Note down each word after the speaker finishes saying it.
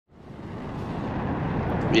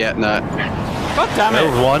Yeah, no. God damn it.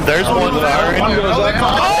 There's one. There's one. Oh,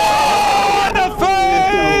 in the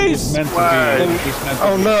face!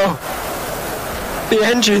 Oh no. The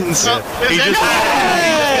engines. He just.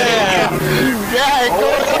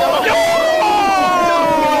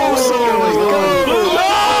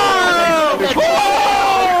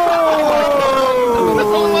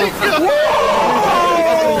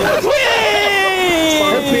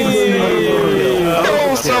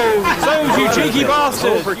 Cheeky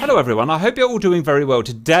bastard! Hello everyone, I hope you're all doing very well.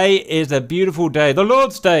 Today is a beautiful day, the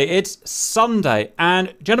Lord's Day. It's Sunday.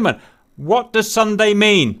 And gentlemen, what does Sunday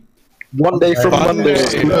mean? One day from Monday.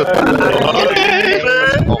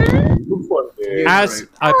 As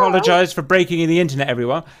I apologise for breaking in the internet,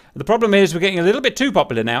 everyone. The problem is we're getting a little bit too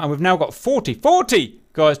popular now, and we've now got 40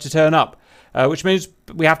 guys to turn up. Which means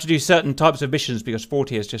we have to do certain types of missions because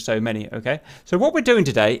 40 is just so many, okay? So what we're doing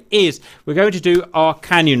today is we're going to do our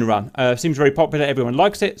canyon run. Seems very popular, everyone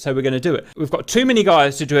likes it, so we're going to do it. We've got too many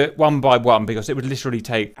guys to do it one by one because it would literally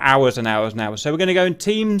take hours and hours and hours. So we're going to go in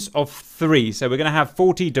teams of 3. So we're going to have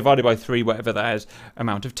 40 divided by 3, whatever that is,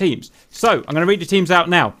 amount of teams. So I'm going to read the teams out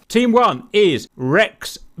now. Team 1 is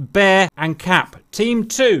Rex, Bear, and Cap. Team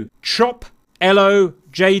 2, Chop, Elo,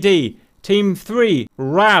 JD. Team 3,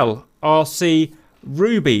 Ral, RC,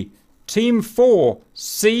 Ruby. Team 4,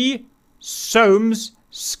 C, Soames,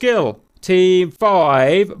 Skill. Team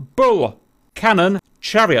 5, Bull, Cannon,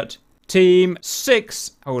 Chariot. Team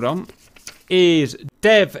 6, hold on, is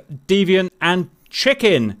Dev, Deviant, and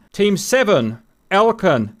Chicken. Team 7,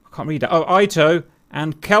 Elkin, I can't read that, oh, Ito,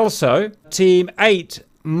 and Kelso. Team 8,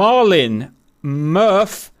 Marlin,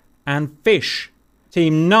 Murph, and Fish.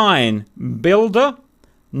 Team 9, Builder,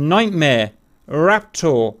 Nightmare,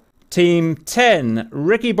 Raptor. Team 10,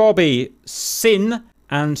 Ricky Bobby, Sin,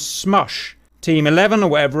 and Smush. Team 11, or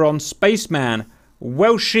whatever, on Spaceman,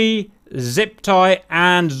 Welshie, Zip-Tie,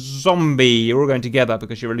 and Zombie. You're all going together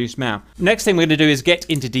because you're a loose man. Next thing we're going to do is get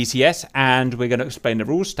into DCS, and we're going to explain the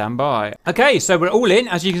rules. Stand by. Okay, so we're all in.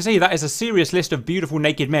 As you can see, that is a serious list of beautiful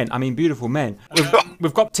naked men. I mean, beautiful men.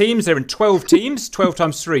 We've got teams. They're in 12 teams. 12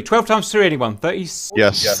 times 3. 12 times 3, anyone? 30?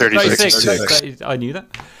 Yes, 36. 30, I knew that.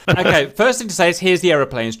 Okay, first thing to say is here's the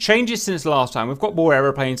aeroplanes. Changes since last time. We've got more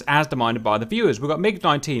aeroplanes as demanded by the viewers. We've got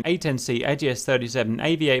MiG-19, A-10C, AGS-37,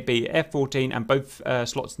 AV-8B, F-14, and both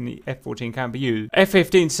slots in the F-14 can be used.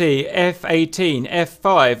 F-15C, F-18,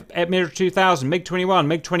 F-5, Mirror 2000, MiG-21,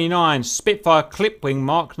 MiG-29, Spitfire Clipwing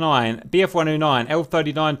Mark 9, BF-109,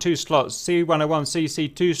 L-39 2 slots, C-101,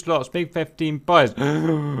 CC 2 slots, MiG-15 buys,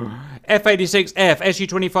 F-86F,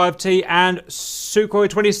 SU-25T, and Sukhoi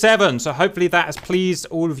 27. So hopefully that has pleased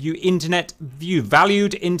all of you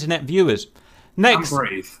valued internet viewers. Next,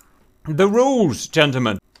 the rules,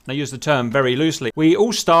 gentlemen. I use the term very loosely. We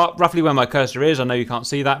all start roughly where my cursor is. I know you can't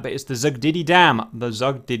see that, but it's the Zugdiddy Dam. The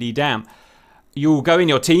Zugdiddy Dam. You'll go in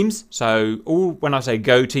your teams. So when I say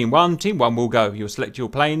go team 1 will go. You'll select your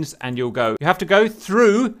planes and you'll go. You have to go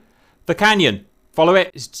through the canyon. Follow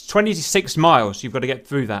it. It's 26 miles. You've got to get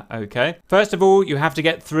through that, okay? First of all, you have to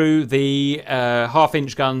get through the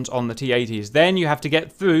half-inch guns on the T-80s. Then you have to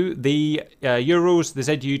get through the Urals, the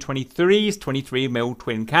ZU-23s, 23mm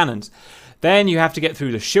twin cannons. Then you have to get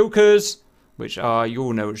through the Shilkers, which are, you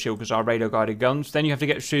all know what Shilkers are, radar-guided guns. Then you have to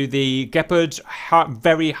get through the Gepards,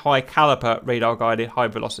 very high-caliber radar-guided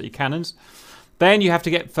high-velocity cannons. Then you have to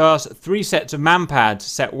get first 3 sets of man-pads,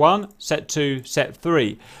 set 1, set 2, set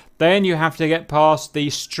 3. Then you have to get past the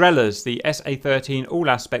Strellas, the SA-13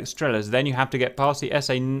 all-aspect Strellas. Then you have to get past the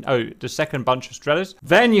the second bunch of Strellas.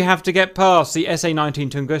 Then you have to get past the SA-19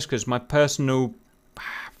 Tunguskas, my personal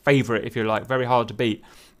favourite, if you like, very hard to beat.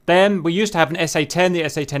 Then we used to have an SA-10. The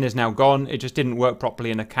SA-10 is now gone. It just didn't work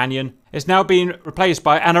properly in a canyon. It's now been replaced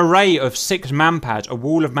by an array of 6 man-pads, a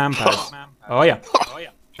wall of man-pads. Oh yeah.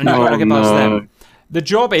 And you've got to get past them. The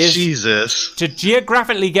job is to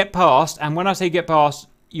geographically get past, and when I say get past,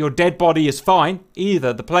 your dead body is fine,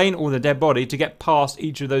 either the plane or the dead body, to get past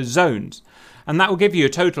each of those zones. And that will give you a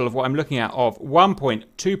total of what I'm looking at of 1 point,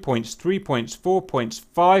 2 points, 3 points, 4 points,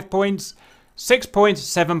 5 points, 6 points,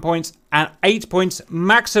 7 points, and 8 points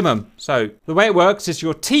maximum. So the way it works is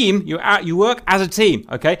your team, you work as a team,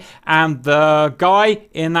 okay? And the guy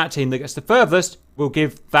in that team that gets the furthest will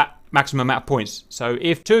give that maximum amount of points. So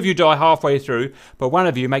if 2 of you die halfway through, but 1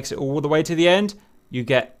 of you makes it all the way to the end, you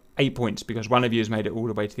get 8 points because 1 of you has made it all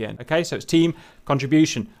the way to the end. Okay, so it's team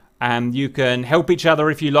contribution. And you can help each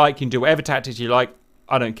other if you like. You can do whatever tactics you like.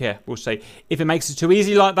 I don't care. We'll see. If it makes it too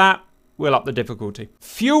easy like that, we'll up the difficulty.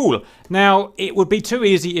 Fuel. Now, it would be too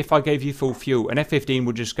easy if I gave you full fuel. An F-15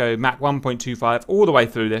 would just go Mach 1.25 all the way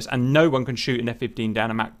through this, and no one can shoot an F-15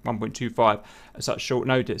 down a Mach 1.25 at such short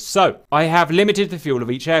notice. So, I have limited the fuel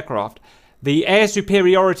of each aircraft. The air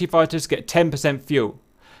superiority fighters get 10% fuel.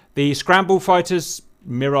 The scramble fighters,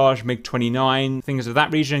 Mirage, MiG-29, things of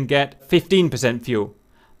that region get 15% fuel.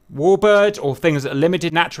 Warbird, or things that are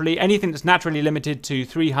limited naturally, anything that's naturally limited to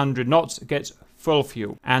 300 knots gets full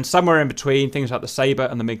fuel. And somewhere in between, things like the Sabre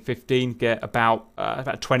and the MiG-15 get about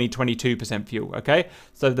 20-22% fuel, okay?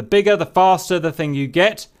 So the bigger, the faster the thing you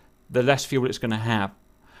get, the less fuel it's going to have.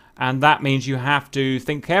 And that means you have to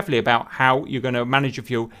think carefully about how you're going to manage your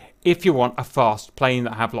fuel if you want a fast plane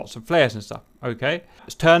that have lots of flares and stuff, okay?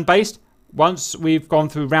 It's turn-based. Once we've gone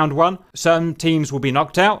through round 1, certain teams will be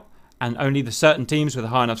knocked out, and only the certain teams with a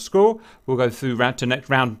high enough score will go through to next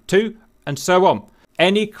round 2, and so on.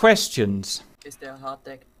 Any questions? Is there a hard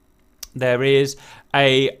deck? There is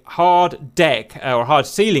a hard deck, or hard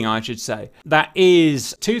ceiling, I should say, that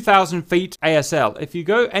is 2,000 feet ASL. If you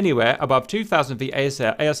go anywhere above 2,000 feet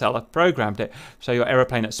ASL, I've programmed it so your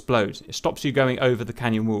aeroplane explodes. It stops you going over the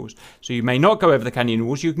canyon walls. So you may not go over the canyon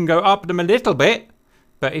walls. You can go up them a little bit,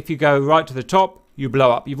 but if you go right to the top, you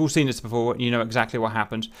blow up. You've all seen this before, and you know exactly what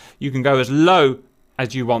happens. You can go as low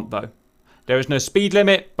as you want, though. There is no speed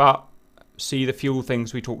limit, but see the fuel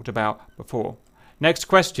things we talked about before. Next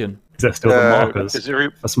question. Is there still the markers?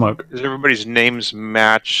 A smoke. Does everybody's names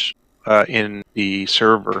match in the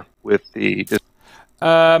server with the?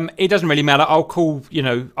 It doesn't really matter. I'll call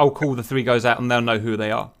the 3 guys out, and they'll know who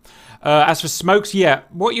they are. As for smokes, yeah,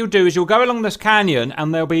 what you'll do is you'll go along this canyon,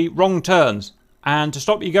 and there'll be wrong turns. And to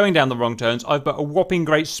stop you going down the wrong turns, I've put a whopping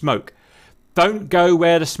great smoke. Don't go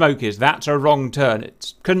where the smoke is. That's a wrong turn.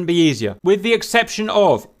 It couldn't be easier. With the exception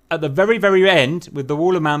of, at the very, very end, with the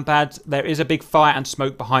wall of manpads, there is a big fire and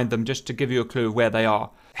smoke behind them, just to give you a clue of where they are.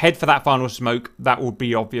 Head for that final smoke. That will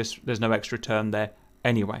be obvious. There's no extra turn there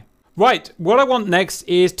anyway. Right, what I want next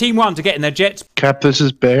is Team 1 to get in their jets. Cap, this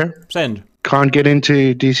is Bear. Send. Can't get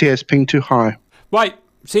into DCS, ping too high. Right,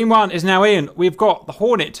 Team 1 is now in. We've got the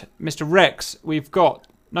Hornet, Mr. Rex. We've got...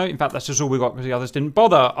 No, in fact, that's just all we got because the others didn't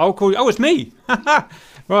bother. I'll call you... Oh, it's me!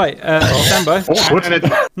 Right, stand by. And it's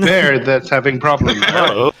Bear that's having problems.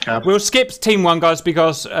 We'll skip Team 1, guys,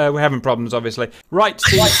 because we're having problems, obviously. Right,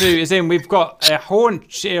 Team 2 is in. We've got a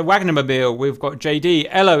Wagnermobile. We've got JD,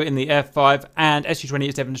 Elo in the F5, and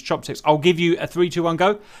SU-28's Chopsticks. I'll give you a 3, 2, 1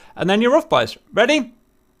 go, and then you're off, guys. Ready?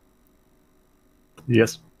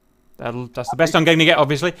 Yes. That's the best I'm going to get,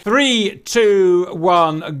 obviously. 3, 2,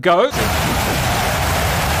 1, go.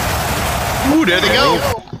 Ooh, there they go.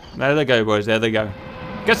 There they go, boys. There they go.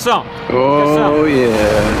 Get some. Oh,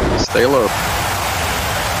 yeah. Stay low.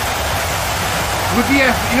 Would the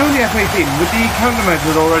F-18, would the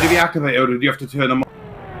countermeasures already be activated, or did you have to turn them on?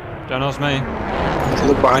 Don't ask me.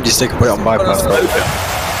 Look behind you, stick and put it on bypass.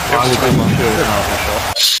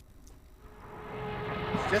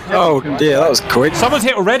 Oh dear, that was quick. Someone's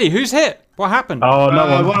hit already. Who's hit? What happened? Oh, no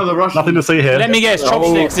one. One of the Russians. Nothing to see here. Let me guess.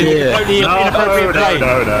 Chopsticks in totally inappropriate plane.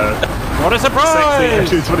 No. What a surprise!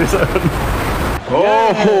 27.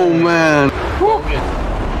 Oh man.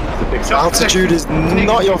 Altitude is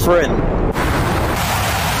not your friend.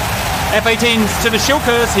 F-18's to the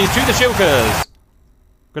Shilkers. He's to the Shilkers.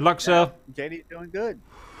 Good luck, sir. JD's doing good.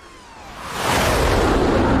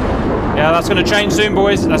 Yeah, that's going to change soon,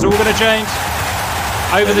 boys. That's all going to change.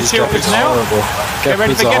 Over the Shilkers now. Get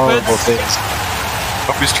ready for Gepards.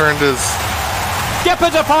 Hope he's turned his...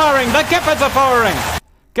 Gepards are firing! The Gepards are firing!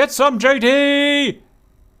 Get some, JD!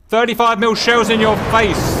 35mm shells in your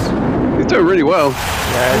face. He's doing really well.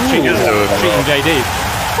 Yeah, cheating JD.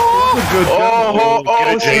 Get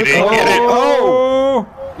it, JD, get it! Oh!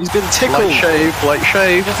 He's been tickled. Light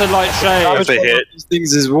shave. Just a light shave. That's a hit. These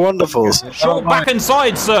things is wonderful. Short back and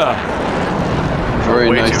side, sir. Very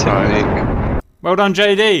Way nice too high. technique. Well done,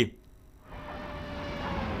 JD.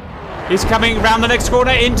 He's coming round the next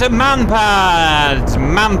corner into manpads.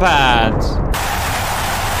 Manpads.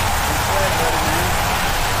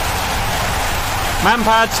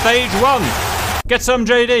 Manpad stage 1. Get some,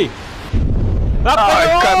 JD. That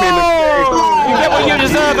got me in the face. You get what you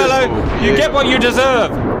deserve, Elo. You get what you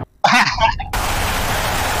deserve.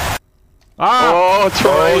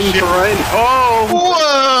 Terrain. Oh!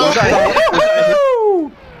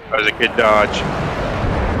 That was a good dodge.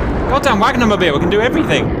 Goddamn Wagnermobile can do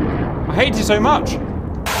everything. I hate you so much.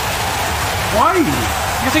 Why?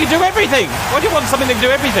 Because it can do everything. Why do you want something that can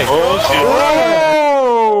do everything?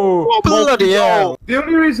 Oh, bloody hell. The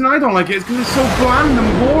only reason I don't like it is because it's so bland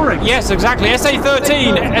and boring. Yes, exactly.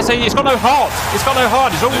 SA-13. It's got no heart. It's got no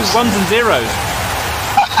heart. It's all ones and zeros.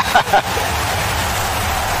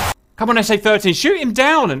 Come on, SA-13, shoot him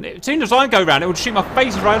down, and as soon as I go round, it would shoot my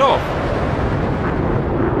face right off.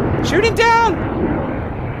 Shoot him down!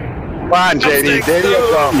 Come on, JD, there you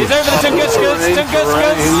go. He's over the Tunguskis,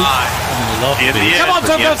 Come on,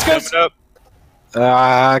 Tunguskis!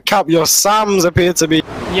 Cap, your Sams appear to be...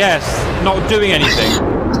 Yes, not doing anything.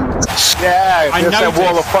 Yeah, I there's that noticed.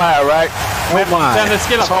 wall of fire, right? Turn the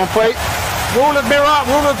skill up. Home plate. Wall of mirror,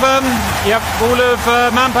 wall of, wall of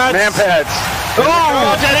man-pads. Man-pads.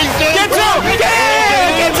 Oh! Get some! Get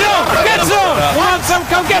some! Want some?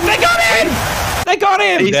 Come get him! They got him! They got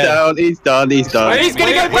him! He's down, he's done, he's done. He's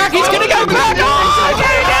gonna go back! He's gonna go back!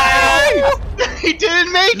 Oh, He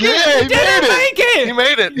didn't make it! he didn't make it! He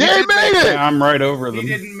made it. Yeah, he made it! I'm right over them. He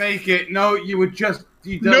didn't make it. No, you were just...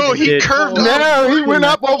 No, he curved up. No, he went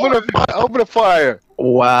up over the fire.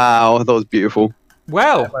 Wow, that was beautiful.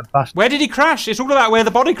 Well, where did he crash? It's all about where the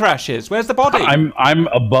body crashes. Where's the body? I'm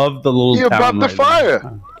above the little He town above the right fire.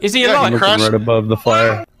 now. Is he Yeah, alive? he crashed. Right above the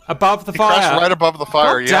fire. Above the He fire. crashed right above the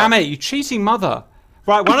fire, God yeah. damn it, you cheating mother.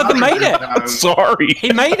 Right, one of them made it. Sorry.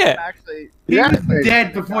 He made it. He was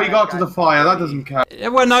dead before you got to the fire. That doesn't count.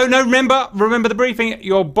 Well, no, remember the briefing.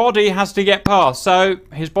 Your body has to get past. So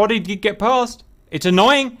his body did get past. It's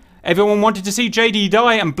annoying. Everyone wanted to see JD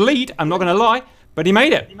die and bleed. I'm not going to lie, but he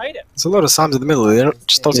made it. There's a lot of Sams in the middle. They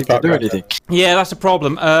just don't seem to do anything. Yeah, that's a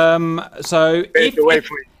problem. So if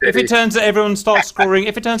it turns out everyone starts scoring,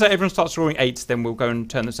 8s, then we'll go and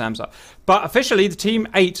turn the Sams up. But officially, the team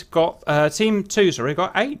 8 got team 2. Sorry,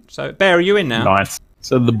 got 8. So Bear, are you in now? Nice.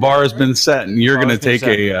 So the bar has been set, and you're going to take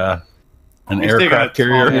an aircraft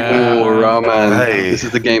carrier. Oh, Rahman. This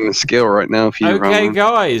is the game of skill right now for you, Okay, Rahman.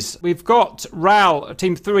 guys, we've got Ral,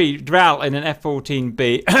 team 3, Ral in an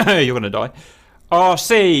F-14B. You're going to die.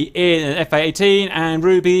 RC in an F-18 and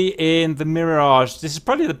Ruby in the Mirage. This is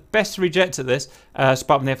probably the best three jets at this, apart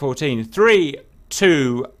from the F-14. 3,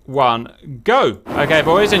 2, 1, go. Okay,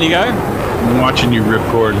 boys, in you go. I'm watching you,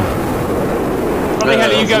 Ripcord. Where the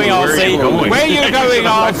hell are you going, RC? Where are you going,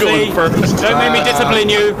 RC? Don't make me discipline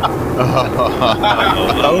you.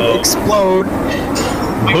 Don't explode.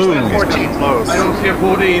 Boom. 14 close. I don't see a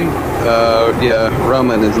 14. Yeah,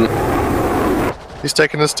 Rahman, isn't it? He's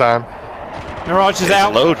taking his time. Mirage is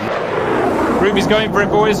out. Ruby's going for it,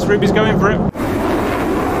 boys. Ruby's going for it.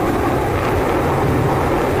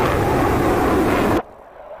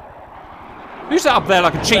 Who's that up there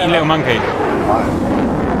like a cheating little monkey?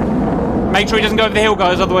 Make sure he doesn't go over the hill,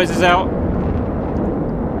 guys, otherwise he's out.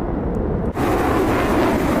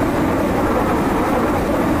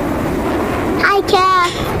 Hi,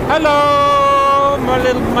 Cat. Hello, my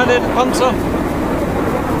little punter.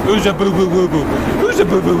 Who's a boo boo boo boo? Who's a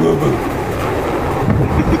boo boo boo boo?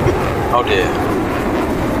 Oh dear.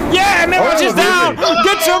 Yeah, Mirage is down!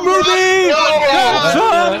 Get some Ruby! Get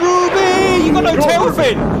some Ruby! You got no tail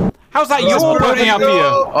fin! How's that yaw working out for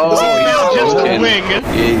you? Oh, Just a wing.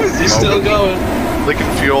 He's still going. Leaking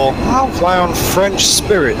fuel. Fly on French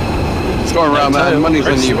Spirit. It's going around, man. Money's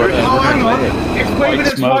on you right Oh, now. hang on. It's waving White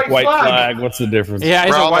its smoke, white flag. flag. What's the difference? Yeah,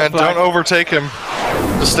 it's a Brown white man, flag. don't overtake him.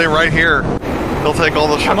 Just stay right here. He'll take all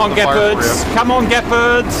the shots Come on, of the fire for Gephards! you. Come on,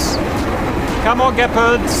 Gephards! Come on,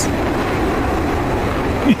 Gephards!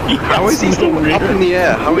 How is he still up in the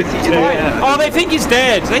air? How is he in the air? Oh, they think he's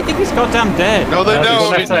dead. They think he's goddamn dead. No, they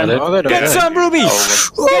don't. Get some Ruby!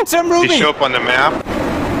 Get some Did he Ruby! show up on the map?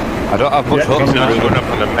 I don't have much No, he's going up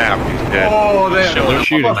on the map. He's dead. Oh, there.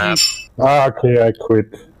 Showing up on the map. Okay, I quit.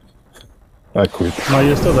 No,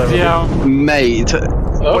 you're still there. Yeah. Mate.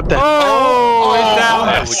 What the Oh, he's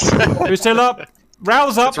down. Who's still up?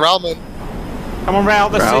 Raoul's up. It's Ralman. Come on, Raoul.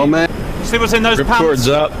 Let's hell, see. man? See what's in those Ripcord's pants.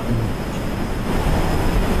 up.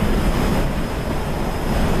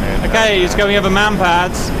 Okay, he's going over man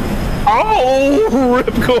pads. Oh,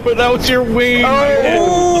 Ripcord, that was your wing.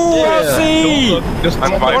 Oh, I see. I'm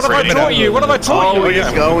What have I vibrating. taught you? What have I taught you? He's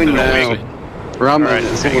going now. Rahman Alright,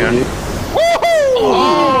 is hang on. going.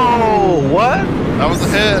 Oh, What? That was a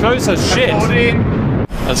hit. close as shit. 14.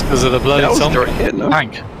 That's because of the bloody That was a zombie direct hit, no?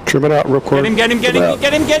 tank. Trim it out real quick. Get him.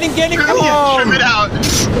 Come on. Trim it out.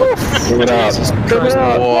 Trim it out. Trim it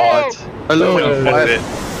out. What? Hello. That's it.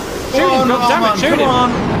 Shoot him, goddammit, shoot him.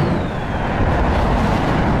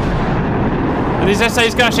 And his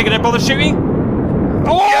SA's actually going to bother shooting?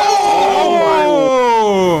 Oh!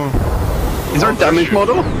 Is there a damage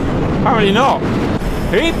model? Apparently not.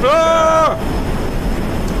 Hitler!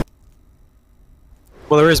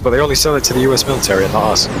 Well, there is, but they only sell it to the US military and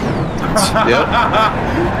not us. Yep.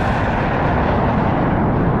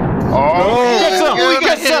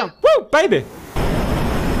 Get some! Woo, baby!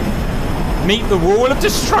 Meet the wall of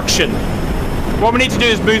destruction. What we need to do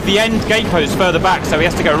is move the end gate post further back, so he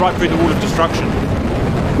has to go right through the wall of destruction.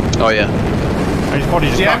 Oh yeah. And his body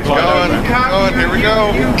just can't glide over. Here we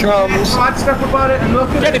go. Comes. Sidestep about it and look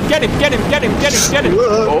at Get him, get him, get him, get him, get him, get him.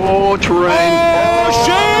 Oh, terrain. Oh,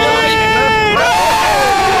 shit!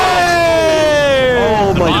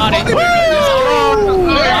 Oh my god.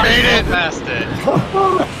 Made it. Past it.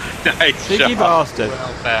 Nice Cheeky job. bastard.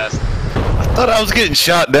 Fast. I thought I was getting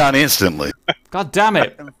shot down instantly. God damn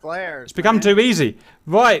it. It's become too easy.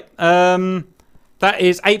 Right, that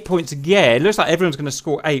is 8 points again. It looks like everyone's going to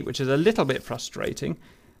score 8, which is a little bit frustrating.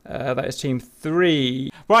 That is team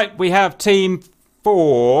 3. Right, we have team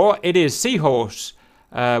 4. It is Seahorse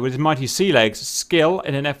with his mighty sea legs, skill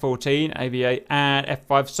in an F14, AVA, and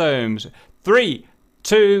F5 Soames. 3,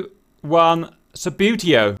 2, 1,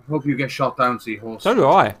 Subutio. Hope you get shot down, Seahorse. So do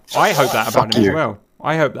I. I hope that about him as well.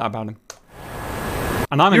 I hope that about him.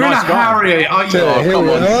 And I'm a nice guy. Harrier, aren't you? Oh, come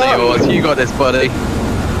on, Seahorse. You got this, buddy.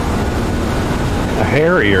 A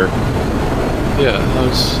Harrier. Yeah, I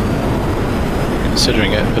was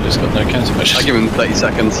considering it, but it's got no countermeasures. I'll give him 30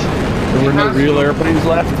 seconds. There were no real airplanes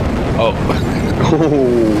left. Oh.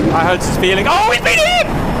 Oh. I heard this feeling. Oh, he's been hit!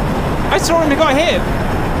 I saw him, he got hit.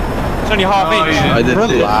 It's only half inch. Yeah. I did see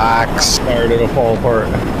it. Relax. Tired, it'll fall apart.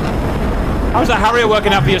 How's that Harrier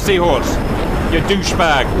working out for your Seahorse? You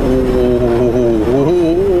douchebag.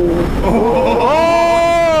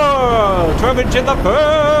 Oh! 12 inch in the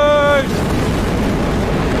post!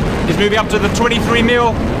 He's moving up to the 23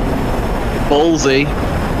 mil. Ballsy.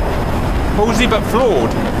 Ballsy but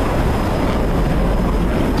flawed.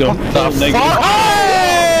 Don't make it.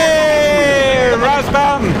 Hey!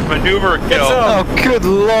 Razbam! Maneuver Gets kill. up. Oh, good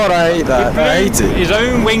lord, I hate that. I hate it. His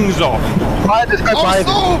own wings off.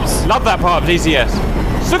 Love that part of DCS.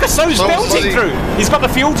 Look at So's belting through. He's got the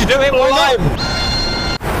fuel to do it. Why not?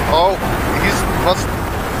 Oh,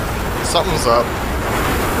 something's up.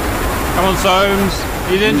 Come on, Soames.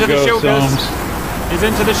 He's into the shilkers. Soames. He's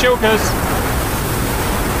into the shilkers.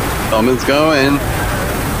 Something's going.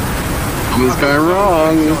 Something's going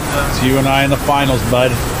wrong. It's you and I in the finals,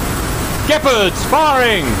 bud. Gephards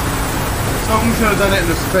firing. Someone should have done it in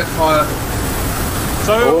the Spitfire.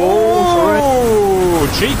 So,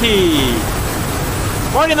 cheeky.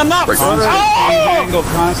 Right in the nuts.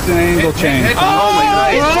 Constant angle change.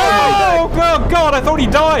 Oh, God, I thought he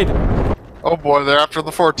died. Oh boy, they're after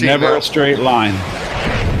the 14 Never now. a straight line.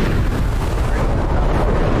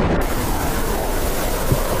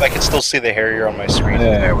 I can still see the Harrier on my screen.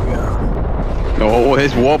 There we go. Oh,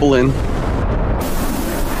 he's wobbling.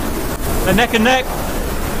 They're neck and neck.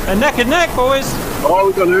 They're neck and neck, boys. Oh,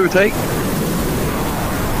 we've got an overtake.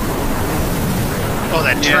 Oh,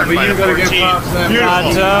 that Yeah, turn but by you the gotta get 14. past them.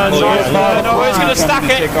 That turn. No, he's going to stack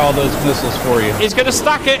Take it. all those missiles for you. He's going to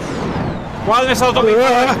stack it. Why are the missiles not being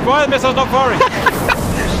fired? Why are the missiles not firing? I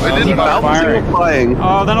didn't not firing. Flying.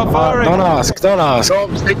 Oh, they're not firing. Don't ask, don't ask.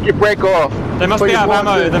 Dobbs, take your brake off. They must be out of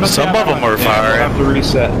ammo. They must be Some out of them are We'll firing. have to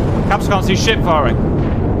reset. Caps can't see shit firing.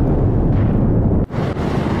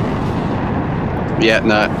 Yeah,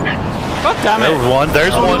 no. God damn it.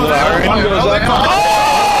 There's one firing. One goes up.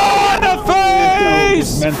 Oh, in the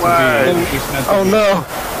face! Meant to be. It's meant to Oh be. no.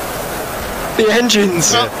 The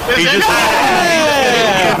engines. He just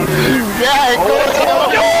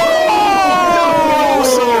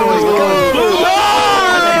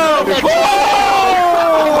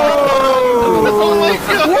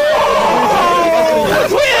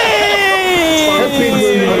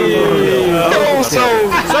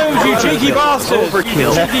You cheeky bastard!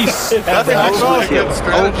 Overkill. You cheeky That's actually a good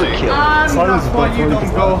strategy. And that's why you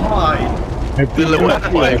don't go high. The little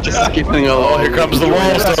F5 just skipping along. Oh, here comes the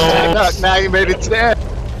wall stone. Now you made it there.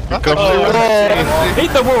 Here comes the wall.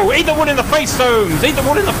 Eat the wall! Eat the wall in the face, Soames! Eat the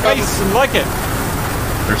wall in the face and like it!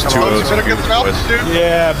 There's Come two on, of you those. better get the altitude.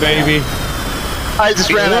 Yeah, baby. I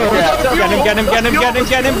just ran out of gas. Get him, get him, get him, get him,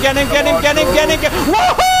 get him, get him, get him, get him, get him, get him!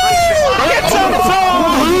 Woohoo! Get some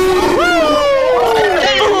Soames!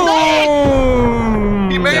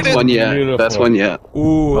 He made Best it. one yet. Beautiful. Best one yet.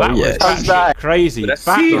 Ooh, that yes. was batshit crazy.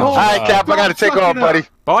 Alright, Cap, I gotta take off, buddy.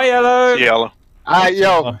 Bye, Yellow. Yellow. Alright,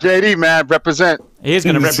 yo, JD, man, represent. He is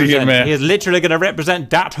going to See you, represent. man. He is literally going to represent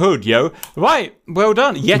that hood, yo. Right, well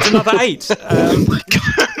done. Yet another 8. Oh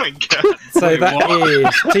my god. So that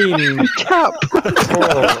is team Cap.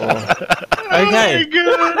 4. Okay.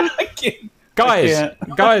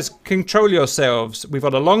 Guys, control yourselves. We've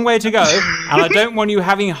got a long way to go, and I don't want you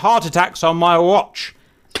having heart attacks on my watch.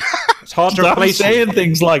 It's hard to Stop replace you. saying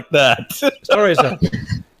things like that. Sorry, sir.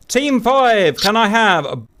 Team 5, can I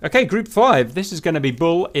have... Okay, Group 5. This is going to be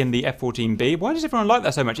Bull in the F-14B. Why does everyone like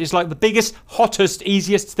that so much? It's like the biggest, hottest,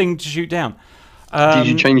 easiest thing to shoot down. Did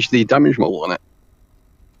you change the damage model on it?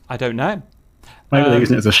 I don't know. Maybe they're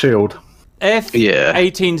using it as a shield.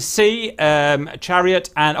 F-18C, Chariot,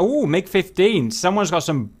 and MiG-15. Someone's got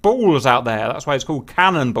some balls out there. That's why it's called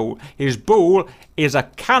Cannonball. His ball is a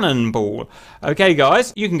cannonball. Okay,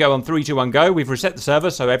 guys, you can go on 3, 2, 1, go. We've reset the server,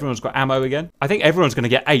 so everyone's got ammo again. I think everyone's going to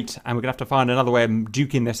get 8, and we're going to have to find another way of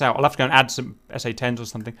duking this out. I'll have to go and add some SA-10s or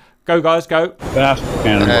something. Go, guys, go. Fast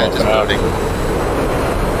cannonball. Just loading.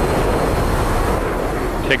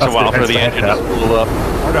 Takes a while for the engine to spool up.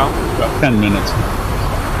 Hold on. About 10 minutes.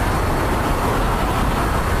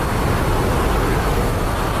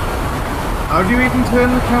 How do you even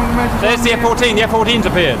turn the countermeasures? There's the F-14. The F-14's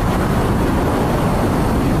appeared.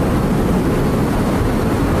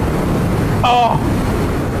 Oh!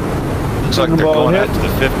 Looks like they're going out to the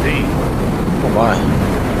 15. Oh my.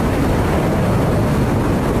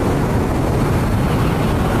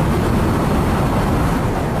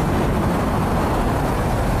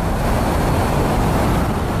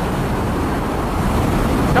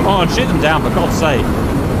 Come on, shoot them down, for God's sake.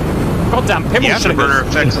 Goddamn pimple afterburner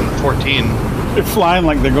effects on the 14. They're flying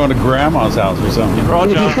like they're going to grandma's house or something.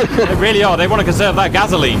 Roger. They really are. They want to conserve that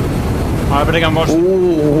gasoline. Alright, but I can watch.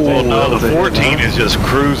 Oh no, the 14 is just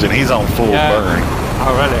cruising. He's on full burn.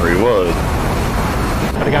 Oh, really? Or he was.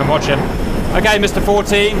 Gotta go and watch him. Okay, Mr.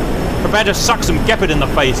 14. Prepare to suck some Gepard in the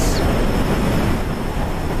face.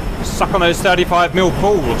 Suck on those 35mm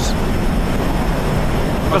balls.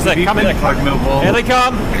 What's that coming? Here they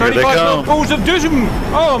come! 35mm balls of doom!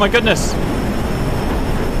 Oh my goodness!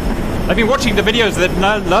 They've been watching the videos, they've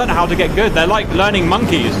learned how to get good. They're like learning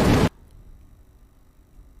monkeys.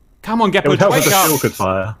 Come on, Gepard, wake up! The could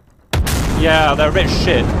fire. Yeah, they're a bit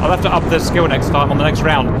shit. I'll have to up the skill next time on the next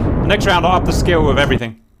round. The next round I'll up the skill of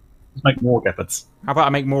everything. Let's make more Gepards. How about I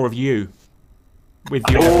make more of you? With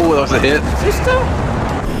your Oh, that was a hit. sister?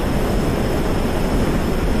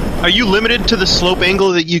 Are you limited to the slope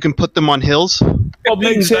angle that you can put them on hills? Oh,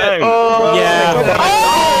 big hit. Oh, yeah.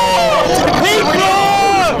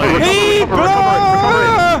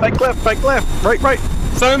 Back left. Right.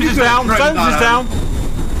 Soames is down. Soames is down.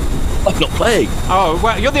 I'm not playing. Oh,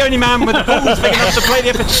 well, you're the only man with balls big enough to play the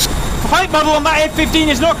F-15. Flight model on that F-15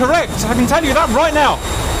 is not correct. I can tell you that right now.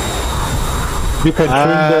 You can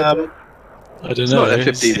I don't It's know. not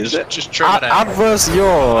F-15, is it? Just try it out. Adverse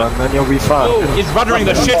yaw, and then you'll be fine. He's ruddering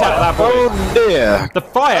the shit out of that boy. Oh dear. The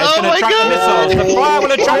fire is going to attract the missiles. The fire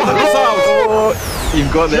will attract the missiles.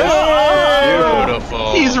 You've got this.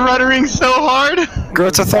 Beautiful. He's ruddering so hard.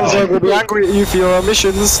 Greta Thunberg will be angry at you for your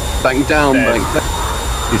emissions. Bank down, bank down.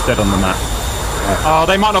 He's dead on the map. Oh,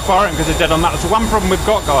 they might not fire him because he's dead on that. That's one problem we've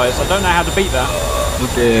got, guys. I don't know how to beat that. Oh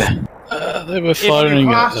dear. They were firing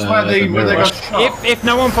at where they got shot. If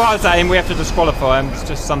no one fires at him, we have to disqualify him. It's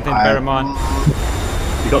just something to bear in mind.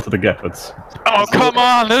 He got to the Gepards. Oh come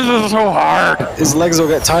on, this is so hard. His legs will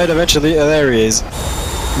get tired eventually. Oh, there he is.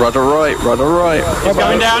 Rudder right, rudder right. It's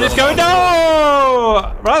going down, it's going down!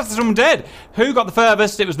 Oh! Right, that's them dead. Who got the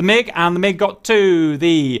furthest? It was the MiG, and the MiG got to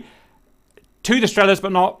the Strellas,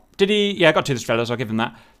 but not... Did he? Yeah, got to the Strellas, I'll give him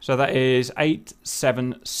that. So that is 8,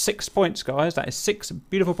 7, 6 points, guys. That is 6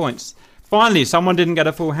 beautiful points. Finally, someone didn't get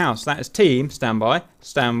a full house. That is team, standby,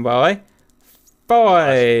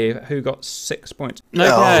 5, who got 6 points. Okay.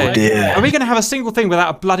 Oh dear. Are we going to have a single thing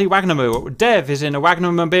without a bloody Wagnermobile? Dev is in a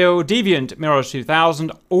Wagnermobile, Deviant, Mirage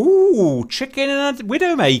 2000. Ooh, chicken and a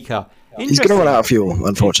Widowmaker. He's going to run out of fuel,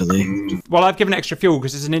 unfortunately. Well, I've given extra fuel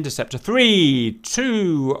because it's an interceptor. 3,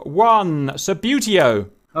 2, 1, Subutio.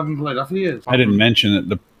 I haven't played that for years. I didn't mention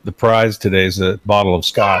that the prize today is a bottle of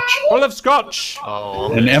scotch. Bottle of scotch.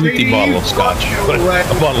 Oh, An empty bottle of scotch. But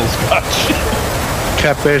a bottle of scotch.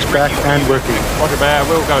 Cap bear's back and working. Roger Bear,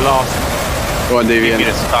 we'll go last. Go on, You Deviant.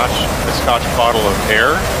 get a scotch bottle of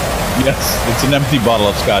air. Yes, it's an empty bottle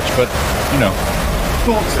of scotch, but, you know,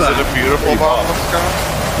 Thoughts Is it a beautiful bottle of scotch?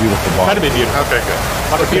 beautiful Better bottle. be beautiful. Okay, good.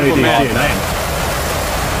 Like a beautiful man.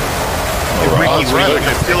 Ricky right, I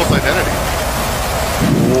can feel his identity.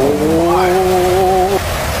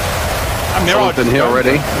 And Mirage Something is here going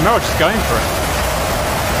already. for it. Mirage is going for it.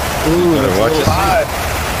 Better watch it.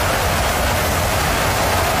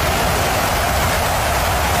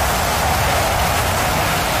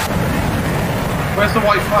 Where's the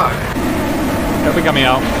white flag? It'll be coming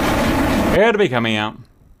out. It'll be coming out.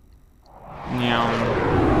 Meow.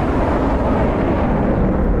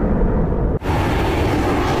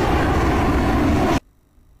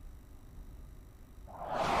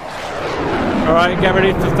 Alright, get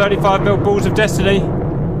ready for 35mm balls of destiny.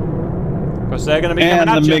 Because they're going to be coming And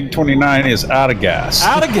at the you. MiG-29 is out of gas.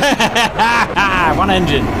 Out again! One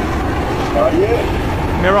engine.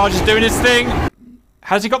 Mirage is doing his thing.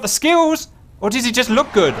 Has he got the skills? Or does he just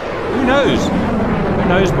look good? Who knows? Who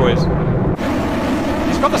knows, boys?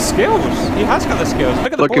 He's got the skills. He has got the skills.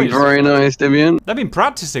 Look at the Looking boys. very nice, Deviant. They've been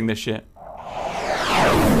practicing this shit.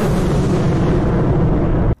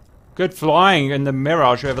 Good flying in the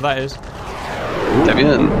Mirage, whoever that is.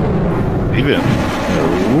 Deviant.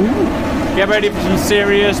 Get ready for some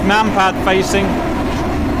serious manpad facing.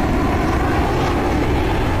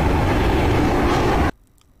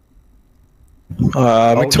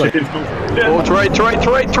 McTwin. Oh, trade.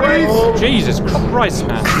 Oh, Jesus Christ,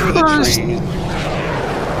 man.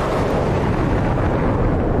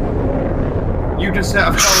 You just set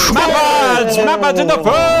a Manpads in the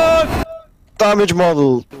front! Damage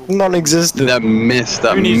model, non-existent. That missed.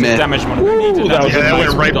 Who needs a damage model? Who needs a damage model? That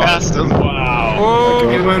went right past him. Wow. Oh.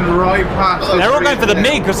 It went right past. They're all going for the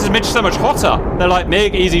MiG because this MiG's so much hotter. They're like,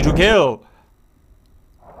 MiG, easy to kill.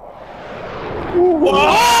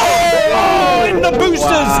 Oh, in the boosters!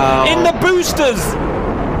 Wow. In the boosters!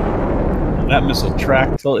 That missile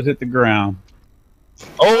tracked till it hit the ground.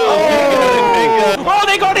 Oh,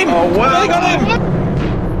 they got him! They got him!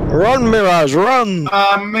 Run, Mirage, run!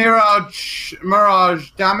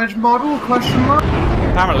 Mirage damage model? Question mark.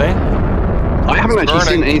 Apparently. I haven't actually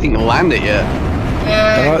seen anything land it yet.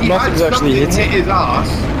 He nothing's had actually something hit his ass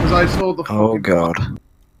because I saw the. Oh god.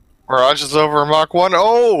 Mirage is over Mach 1.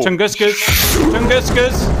 Oh! Tunguskis.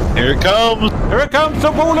 Tunguskis. Here it comes! Here it comes,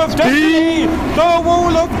 the wall of destiny! The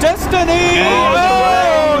wall of destiny!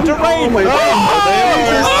 Oh, terrain!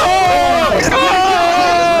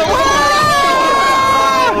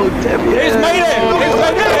 He's made it! He's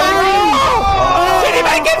made it! Did he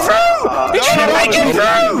make it through? He didn't make it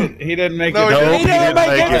through! He didn't make it. No, He didn't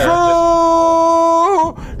make it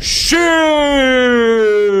through! Shit!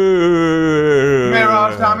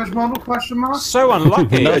 Mirage damage model? Question mark. So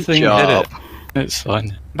unlucky. Nothing job. hit it. It's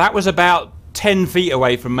fine. That was about 10 feet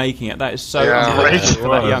away from making it. That is so Yeah, unfortunate for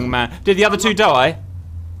that young man. Did the other two die?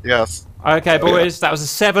 Yes. Okay, boys, that was a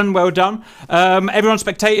 7. Well done. Everyone,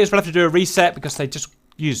 spectators, we'll have to do a reset because they just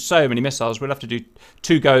used so many missiles. We'll have to do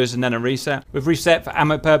 2 goes and then a reset. We've reset for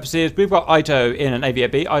ammo purposes. We've got Ito in an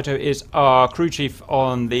AV-8B. Ito is our crew chief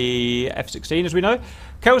on the F-16, as we know.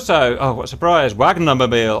 Kelso, oh, what a surprise.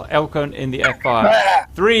 Wagonomobile, Elkon in the F5.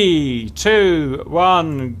 3, 2,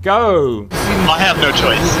 1, go. I have no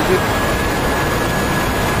choice.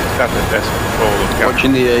 Got the best control of the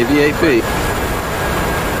Watching the AV-8B.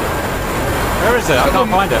 Where is it? I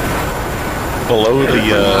can't find it. Below the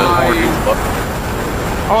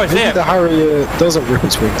Oh, it's Maybe here. the Harrier doesn't rip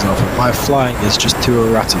its wings off. My flying is just too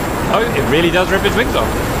erratic. Oh, it really does rip its wings off.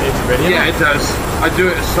 It's really Yeah, it does. I do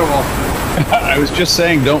it so often. I was just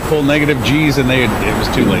saying, don't pull negative G's, and it was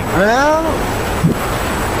too late. Well,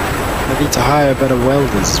 I need to hire better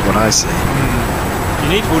welders, is what I say. You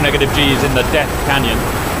need full negative G's in the Death Canyon.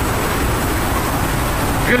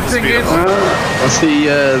 Good thing is, I see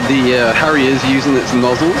the Harrier's using its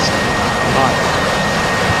nozzles.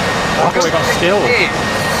 Oh, we got skill.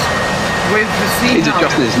 with the sea He's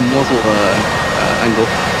adjusting his nozzle angle.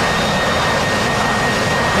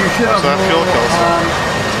 You should have that fuel more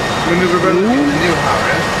maneuverability in the new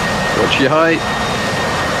Harrier. Watch your height.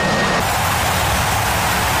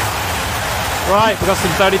 Right, we've got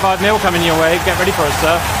some 35mm coming your way. Get ready for it,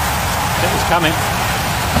 sir. It was coming.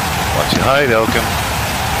 Watch your height, Elkin.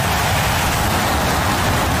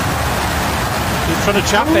 He's trying to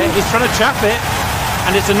chap it. He's trying to chap it.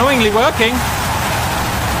 And it's annoyingly working.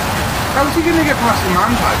 How's he going to get past the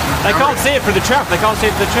man-pads? They can't see it through the trap. They can't see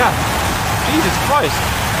it through the trap. Jesus Christ.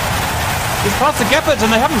 He's past the Gepards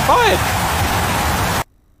and they haven't fired.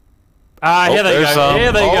 Ah, here they go. some.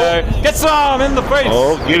 Here they go. Get some in the face.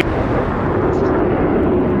 Oh, get it.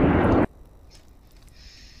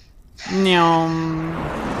 Nyom.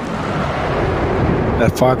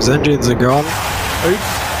 F5's engines are gone. Oops.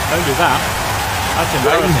 Don't do that. That's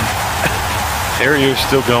embarrassing. Harrier's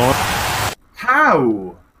still going.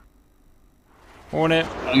 How? Hornet.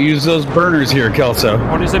 Use those burners here, Kelso.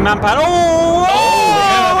 Hornet's in manpad.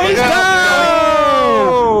 Oh! He's down!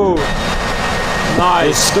 Nice.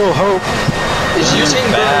 There's still hope. Is using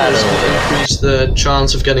burners will increase the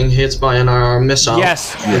chance of getting hit by an IR missile?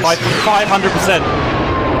 Yes, by 500%.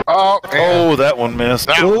 Oh, that one missed.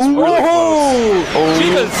 That was really close. Oh!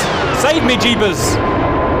 Jeebus! Save me, Jeebus!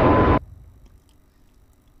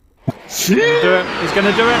 He's gonna do it. He's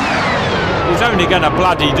gonna do it. He's only gonna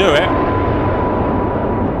bloody do it.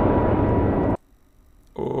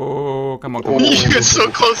 Oh, come on, come on. You get so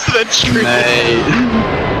close to that tree. Mate.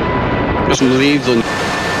 Got some leaves on.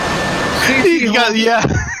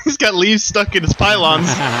 He's got leaves stuck in his pylons.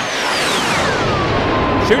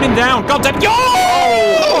 Shoot him down. God damn. Yo!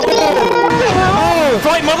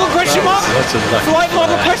 Flight model question mark? That's a lucky Flight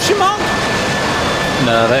model question mark?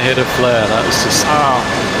 No, they hit a flare. That was just.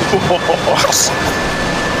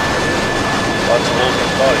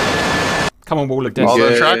 Come on, Wall of Oh, Destiny.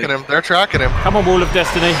 they're tracking him. They're tracking him. Come on, Wall of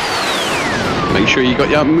Destiny. Make sure you got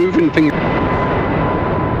your moving thing.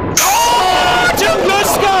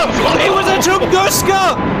 Tunguska! It was a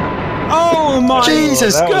Tunguska! Oh my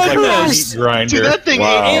Jesus goodness! Grinder. That thing In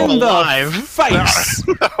ate the face!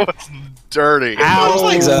 That was dirty. Ow. That was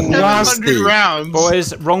like 700 rounds.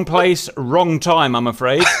 Boys, wrong place, wrong time, I'm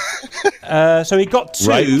afraid. So he got 2.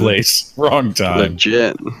 Right place, wrong time.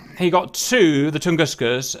 Legit. He got 2, the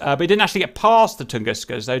Tunguskas, but he didn't actually get past the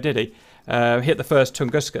Tunguskas, though, did he? Hit the first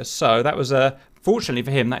Tunguska. So that was, fortunately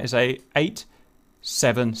for him, that is a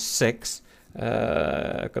 8-7-6.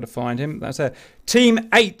 Got to find him. That's a Team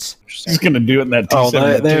 8. He's going to do it in that Oh,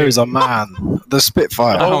 T-72. there is a man. The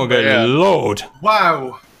Spitfire. Oh, good lord.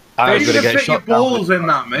 Wow. I'm You gonna can get fit your shot down. balls in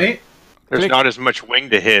that, mate. There's Click. not as much wing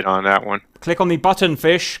to hit on that one. Click on the button,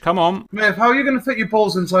 fish. Come on. Mate, how are you going to fit your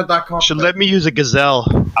balls inside that cockpit? Should let me use a gazelle.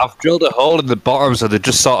 I've drilled a hole in the bottom so they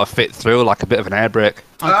just sort of fit through like a bit of an air brake.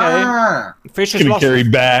 Okay. Ah. Fish has Going to lost. carry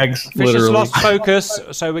bags, Fish has literally. lost focus,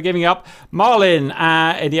 so we're giving up. Marlin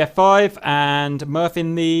in the F5 and Murph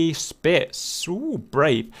in the Spitz. Ooh,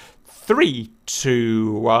 brave. 3,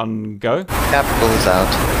 2, 1, go. Capital's out.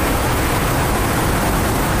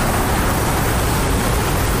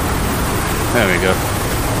 There we go.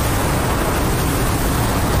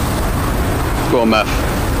 Go on, Meth.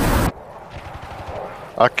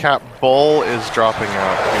 Cap Bull is dropping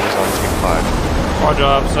out. He was on Team 5.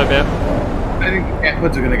 Roger, so bit. I think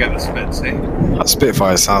Edwards are going to get the spit, see? That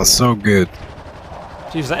Spitfire sounds so good.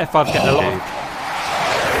 Jeez, that F5's getting a lot.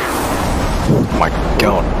 Oh my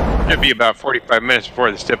god. It'll be about 45 minutes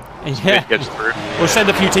before the spit Yeah. gets through. We'll send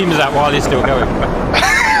a few teams out while he's still going.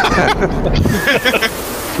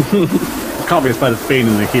 Can't be as bad as being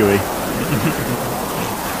in the Huey.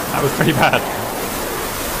 That was pretty bad.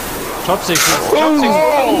 Chopsticks.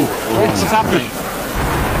 What's happening?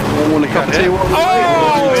 I want a cup of tea.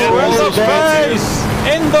 Oh! In the face!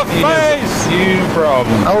 In the face! Few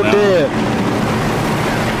problems. Oh dear.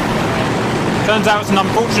 Turns out it's an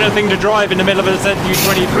unfortunate thing to drive in the middle of a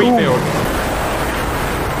ZU-23 field.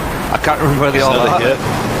 I can't remember where they all hit.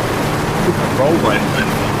 Roll right.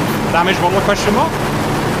 Damage roller question mark?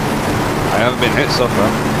 I haven't been hit so far.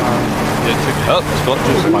 Oh,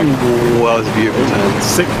 sponges. Well, that was a beautiful turn.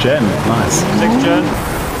 6th gen. Nice. 6th gen.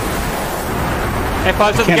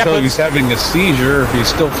 F5's at the Can't tell if gap. he's having a seizure or if he's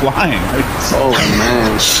still flying. Oh,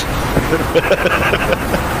 man.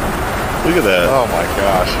 Look at that. Oh my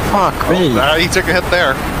gosh. Fuck me. He took a hit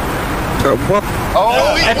there. What?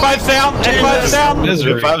 Oh, he F5's down! F5's down!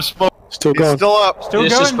 Misery. Still He's going. still up. Still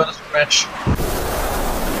It's just going? about a stretch.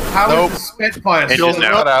 How Nope. is the Spitfire Engine's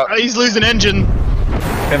still out. out. He's losing engine.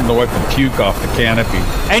 Having to wipe the puke off the canopy.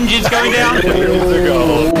 Engine's going down!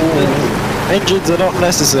 Engines are not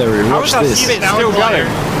necessary. How Watch is that this. Civic still going?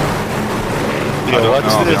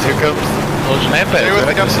 What's this? Here comes those Stay with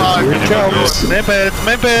the gun side.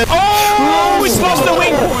 Mampad. Oh! It's lost the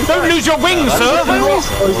wing! Don't lose your wing, sir!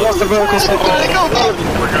 He's lost the vertical slip.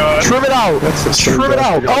 Trim it out. Trim it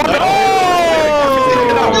out. Oh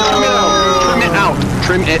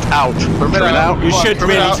Trim it out. Trim it out. You should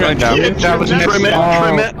really trim it.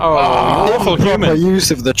 Trim it. Oh, awful Proper human.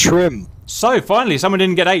 use of the trim. So, finally, someone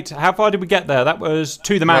didn't get 8. How far did we get there? That was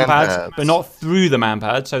to the man pads, pads. but not through the man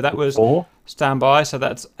pad. So that was 4. standby. So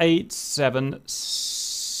that's 8, 7,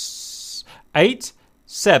 8,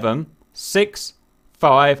 7, 6,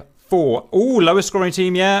 5, 4. Ooh, lowest scoring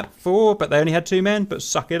team, yeah, 4, but they only had 2 men. But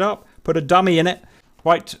suck it up. Put a dummy in it.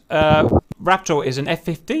 White Raptor is an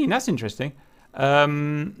F-15. That's interesting.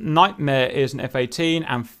 Nightmare is an F-18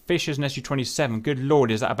 and Fish is an SU-27. Good lord,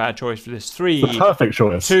 is that a bad choice for this? 3, The perfect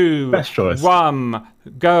choice. 2, Best choice. 1,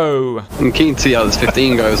 go. I'm keen to see how this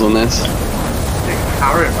 15 goes on this.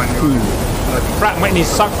 Carry it when you're Pratt and Whitney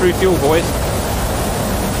suck through fuel, boys.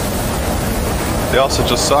 They also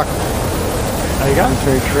just suck. There you go. That's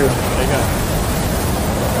very true. There you go.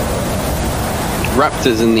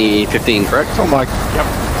 Raptors in the 15, correct? Oh my.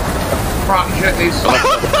 Pratt and Whitney's.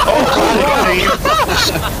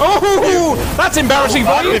 Oh, that's embarrassing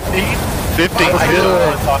for you. 15. I didn't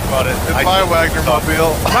want to talk about it. It's my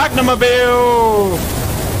Wagner-mobile. Wagner-mobile.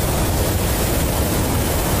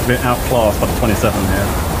 A bit outclassed by the 27 here.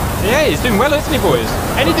 Yeah, he's doing well, isn't he, boys?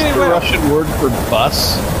 And he's doing The well. Russian word for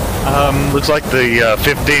bus. Looks like the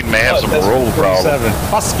 15 may have some roll problem.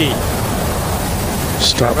 Husky.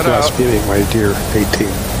 Stop blaspheming, my dear 18.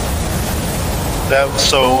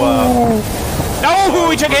 Oh,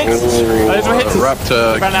 we took hits. Those were hits.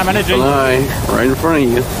 Raptor. Ran out of energy. Right in front of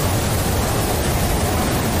you.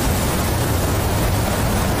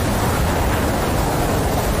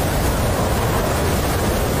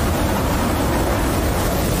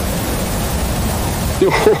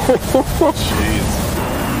 Jeez.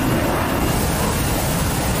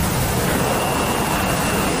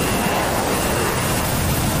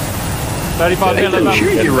 35 They didn't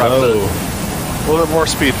shoot you, Raptor. A little bit more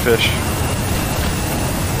speed, fish.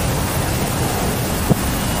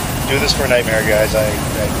 Do this for Nightmare, guys. I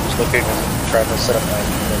was looking and trying to set up my...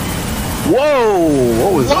 Whoa!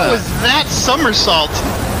 What was that? What was that somersault?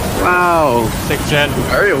 Wow. 6th gen.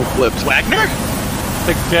 Aerial flips. Wagner?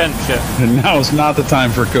 6th gen shit. And now is not the time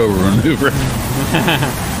for Cobra maneuver.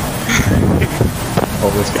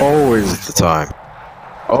 Always the time.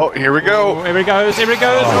 Oh, here we go. Oh, here he goes, here he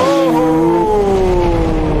goes.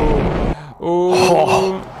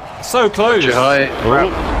 Oh. So close.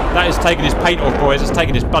 That is taking his paint off, boys. It's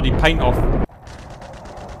taking his bloody paint off.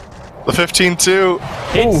 The 15-2.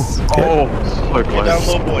 Hits. Oh, so Get down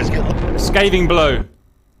low, boys. Get low. Scathing blow.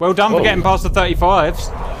 Well done for getting past the 35s.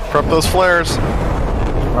 prep those flares.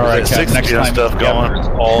 All right, Cap, next time stuff going. It's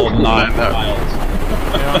all 9 miles.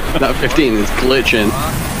 That 15 is glitching.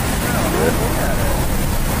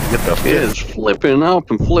 Get the It is flipping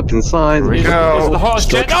up and flipping sides. Here we go. This is the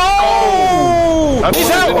hottest jet. Oh!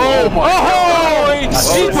 He's out! Oh my god!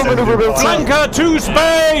 Flanker to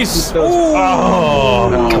space! Oh,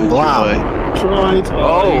 kablam.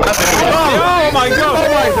 Oh! Oh my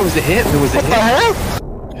god! There was a hit. There was a hit.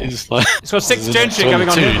 It's like It's got 6th gen shit going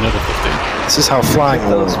on here. Another 15. This is how flying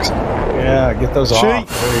works. Yeah, get those off. There you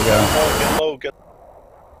go. Get low, get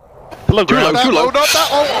Hello, too low, too low. Not that.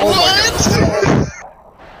 Oh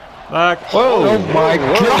my god! Oh my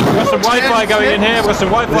god. We've got some Wi-Fi going in here. We've got some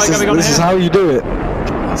Wi-Fi going on This is here. how you do it.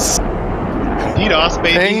 DDoS,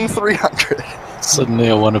 baby. Ping 300. Suddenly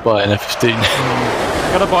I want to buy an F-15.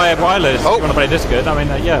 Gotta buy a wireless if you want to play this good. I mean,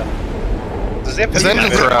 yeah. His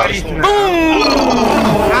engines are out. Boom!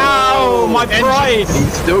 Ow! My pride!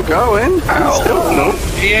 He's still going. Nope.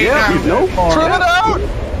 Nope. Trim it out!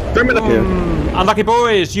 Trim it up. Unlucky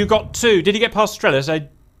boys, you got 2. Did you get past Strellis? I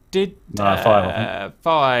did. No, 5 of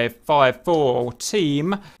them. 5,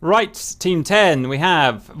 team. Right, team 10.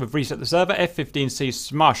 We've reset the server. F-15C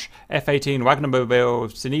Smush, F-18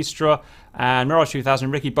 Wagnermobile Sinistra, and Mirage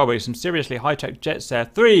 2000 Ricky Bobby. Some seriously high-tech jets there.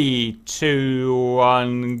 3, 2,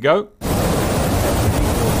 1, go.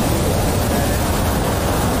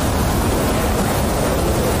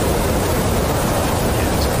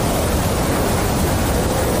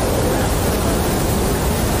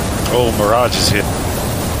 Oh, Mirage is here.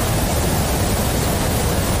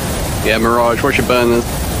 Yeah, Mirage, what's your burners?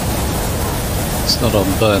 It's not on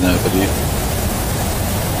burner, but you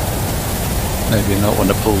maybe not when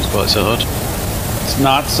the pool's quite so hot. It's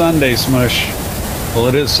not Sunday, Smush. Well,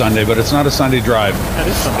 it is Sunday, but it's not a Sunday drive. That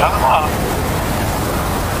is something.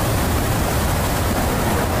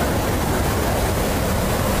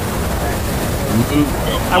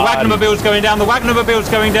 Wagnermobile's going down. The Wagnermobile's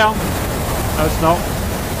going down. No, it's not.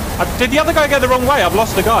 Did the other guy go the wrong way? I've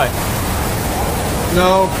lost the guy.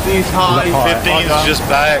 No, he's high. 15's just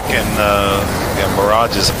back, and yeah,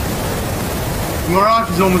 Mirage is.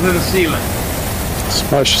 Mirage is almost in the ceiling.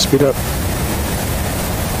 Smash, speed up.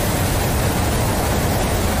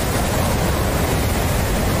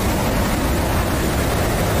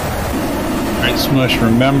 Alright, Smush,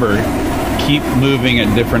 remember, keep moving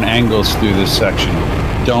at different angles through this section.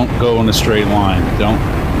 Don't go in a straight line. Don't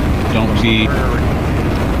be...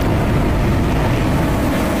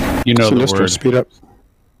 You know the word. Speed up.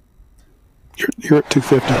 You're at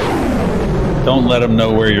 250. Don't let them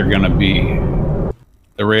know where you're going to be.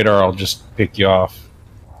 The radar will just pick you off.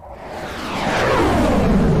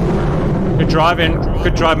 Good driving.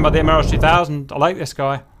 Good driving by the Mirage 2000. I like this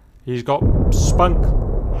guy. He's got spunk.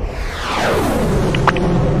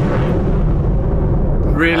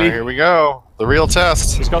 Really? Here we go. The real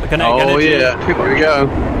test. He's got the kinetic energy. Oh yeah, here we go.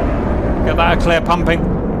 Got that clear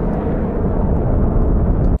pumping.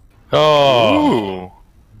 Oh. Ooh.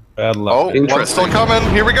 Bad luck. Oh, one's still coming.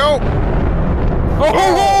 Here we go.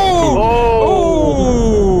 Oh,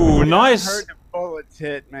 nice. Heard the bullets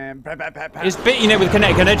hit, man. He's beating it with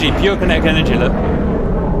kinetic energy, pure kinetic energy. Look.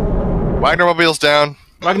 Wagnermobile's down.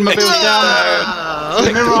 Wagnermobile's down. It's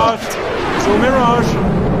a Mirage. It's all Mirage.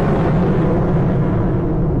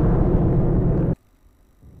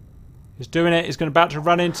 He's doing it. He's about to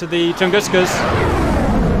run into the Tunguskas.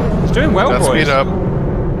 He's doing well, boys. Speed up.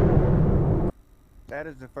 That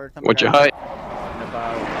is the first time. What's your height?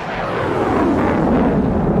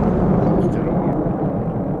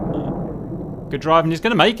 Good driving. He's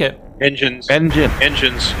going to make it. Engines. Engine.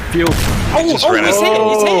 Engines. Fuel. He's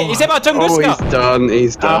hit! He's hit by Tunguska! He's done,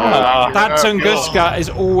 he's done. That Tunguska is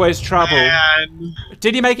always trouble. Man.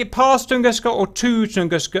 Did he make it past Tunguska or to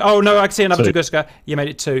Tunguska? Oh no, I can see another Tunguska. You made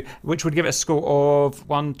it 2, which would give it a score of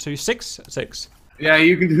 1, 2, 6? 6. Yeah,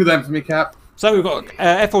 you can do that for me, Cap. So we've got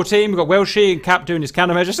F14, we've got Welshie and Cap doing his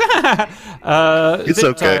countermeasures. It's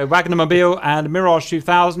okay. Wagnermobile and Mirage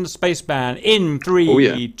 2000 Spaceman in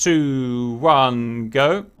 3, 2, 1,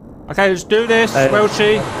 go. Okay, let's do this.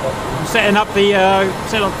 Welshie, I'm setting up the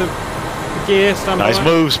gear. Nice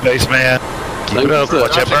move, Spaceman. Keep it up.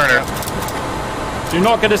 Watch that burner. Do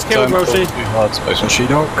not get us killed, Welshie. She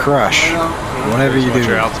don't crash. Whatever you do.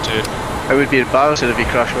 Your altitude. It would be embarrassing if you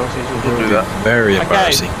crash, Rossi. Don't do that. Very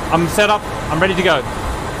embarrassing. Okay, I'm set up. I'm ready to go.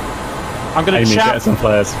 I'm gonna chaff. Get some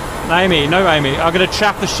flares. Amy, no Amy. I'm gonna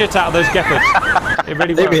chaff the shit out of those geckos. It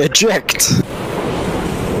really will. Maybe eject.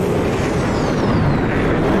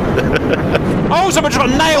 Oh, someone just got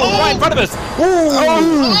nailed right in front of us.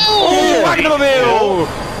 Oh, Wagnermobile.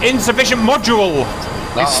 Insufficient module.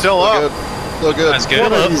 He's still up. Still good. That's good.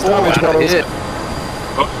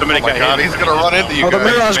 Oh my god, he's gonna run into you guys. The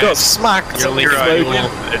Mirage got smacked. You're leaving.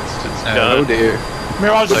 It's done. Oh dear.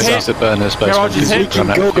 Mirage is hit. Mirage is hit.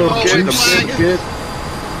 Go, good.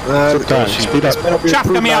 Speed up. Chaff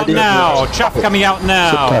coming out now. Chaff coming out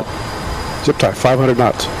now. Zip tie, 500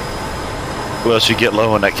 knots. Well, she get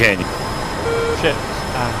low in that canyon. Shit.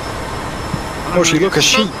 Oh, she look, a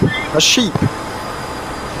sheep. A sheep.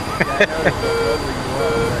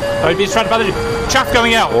 Oh, he's being surrounded by the chaff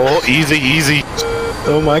going out. Oh, easy.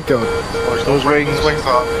 Oh my god. Watch those wings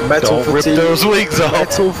off. Metal Don't rip fatigue. those wings off.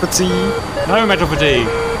 Metal fatigue. No metal fatigue.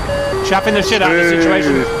 Chaffing the shit out of the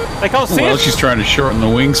situation. They can't see Well, us. she's trying to shorten the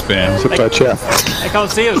wingspan. Zip tie, chaff. They can't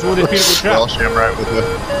see us with all this beautiful chaff. I'm right with you.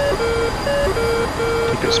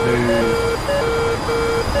 Keep it smooth.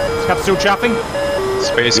 Is Cap still chaffing?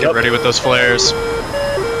 Space, get ready with those flares.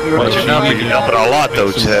 You're jumping a lot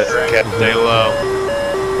though, Chet. Stay low.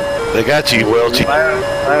 They got you, Welchie.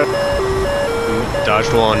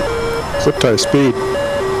 Dodged one. Zip tie, speed.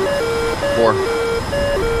 4.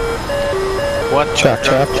 What? Chaff.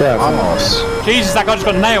 Almost. Jesus, that guy just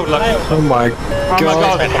got nailed. Look. Oh my god. Oh my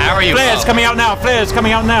god. How are you? Flares coming out now. Flares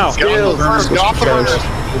coming out now. Get off the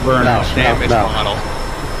burner. Damage model.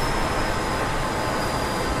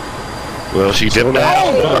 Well, she dipped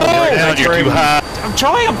down. You're too high. I'm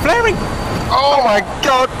trying. I'm flaring. Oh my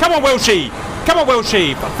god. Come on, Welshie. Come on,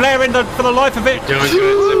 Welshie. Flaring for the life of it. Doing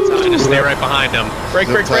good. Zip tie. Just stay right behind him. Break.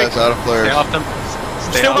 Out of flares. Stay off them.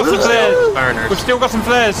 Still got some flares. Burners. We've still got some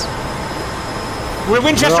flares. We're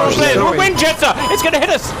Winchester on flares. We're Winchester. It's going to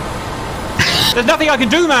hit us. There's nothing I can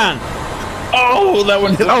do, man. Oh, that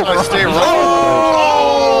one hit. Stay right.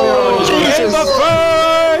 Oh, in the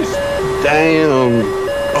face. Damn.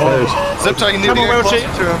 Zip tie, you need Come to on, get Welchie.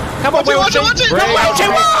 closer to him. Come on, Welchie. Come on, Welchie.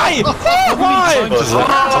 Why? Why?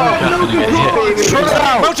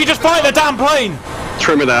 Welchie, just fly the damn plane.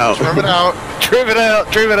 Trim it out. Trim it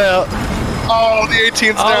out. Oh, the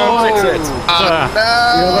 18's down. Fix it.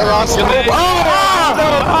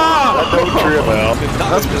 Don't trim out.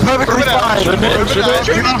 That's perfectly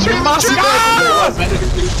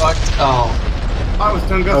fine. Oh. I was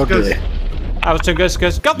Tunguska's. I was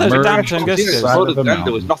Tunguska's. God, those are damn Tunguska's.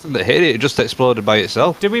 There was nothing that hit it. It just exploded by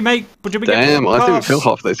itself. Did we get Damn, I didn't past? feel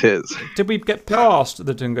half those hits. Did we get past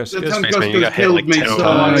the Tunguska's? The Tunguska's killed me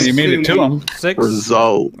so You made it to him. 6.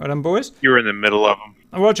 Result. Well done, boys. You were in the middle of them.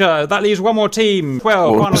 Roger, that leaves one more team.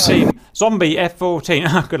 12, final team. Zombie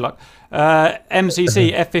F14. Good luck.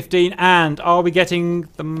 MCC F15. And are we getting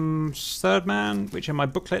the third man, which in my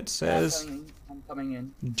booklet says I'm coming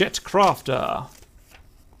in. Jetcrafter.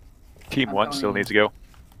 Team 1 still needs to go.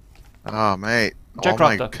 Oh, mate.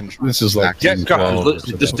 Jetcrafter. This is like just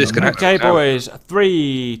disconnect. Okay, boys.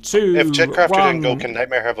 3, 2, If Jetcrafter 1. didn't go, can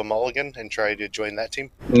Nightmare have a mulligan and try to join that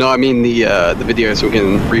team? No, I mean the video so we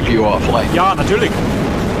can review our flight. Ja, natürlich.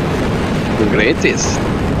 Greatest.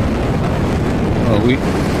 Well,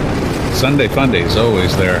 Sunday Funday is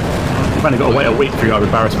always there. You've only got to wait a week for your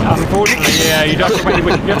embarrassment. Unfortunately, yeah, you have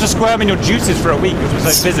to squirm in your juices for a week because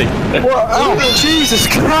we're so busy. Oh, Jesus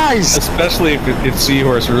Christ! Especially if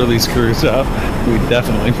Seahorse really screws up, we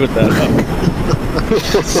definitely put that up.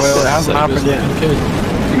 Well, it hasn't happened yet.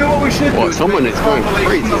 You know what we should do? What, someone is going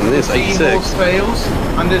crazy on this 86. Fails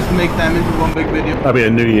and just make them into one big video. That'll be a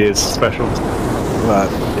New Year's special.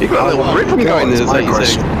 You got a little rip from going this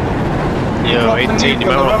 86. Yeah, 18, you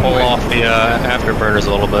might want to pull off the afterburners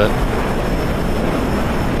a little bit.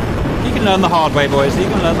 You can learn the hard way, boys. You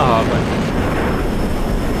can learn the hard way.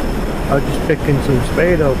 I'm just picking some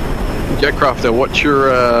speed up. Jetcrafter, what's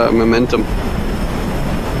your momentum?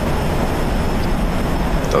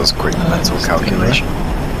 Those quick mental calculation.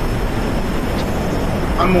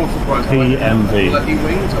 I'm more surprised. PMV. Bloody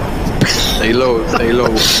wings off. Stay low, stay low.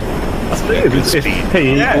 It's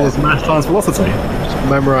P equals mass times velocity. Just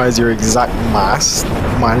memorize your exact mass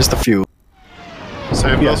minus the fuel.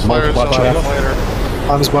 Save those fires later.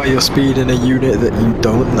 Times by your speed in a unit that you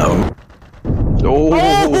don't know.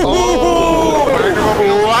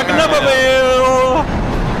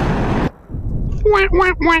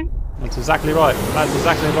 That's exactly right. That's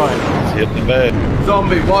exactly right. Hit the bed.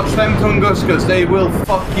 Zombie, watch them Tunguskas. They will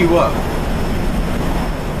fuck you up.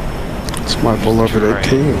 It's my beloved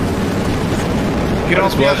team. Get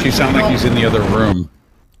off the edge. You sound like he's in the other room.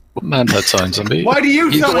 Man, that sounds zombie. Why do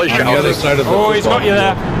you sound like on the other side of the Oh, he's got you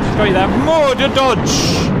there. He's got you there. More to dodge.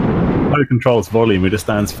 No controls volume, it just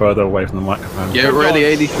stands further away from the microphone. Get ready,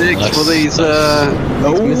 86 for these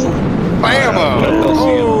missiles.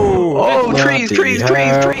 Oh,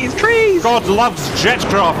 trees. God loves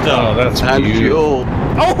Jetcrafter. Oh, that's And fuel.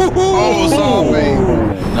 Oh, zombie.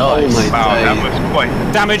 Nice. Oh, Wow, that was quite.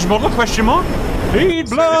 Damage model, question mark? Feed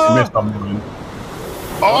blood.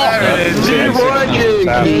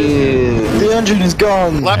 The engine is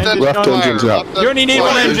gone. Left engine's out. You only need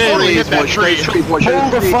one engine.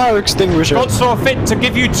 Hold the fire extinguisher. God saw fit to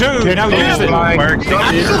give you two. Now use it.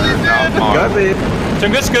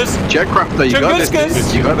 Tunguskas. Jetcrafter, you got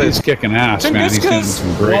this. You got He's this. kicking ass, man. He's doing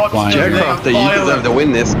some great flying. Jetcrafter, you deserve to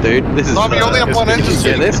win this, dude. This is. Zombie, only have one engine.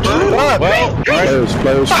 Get this? Close.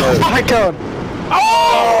 I can't.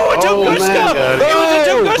 Oh, Tunguska! It was a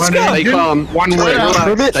Tunguska! Stay calm. One way. Run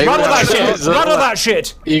of that shit! Run of that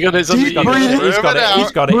shit! You got it. He's got it. He's got it.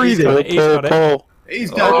 He's got it. He's got it. He's got it.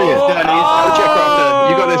 He's done it. Jetcrafter,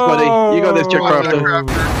 you got this, buddy. You got this, Jetcrafter.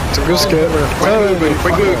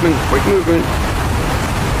 Quick movement.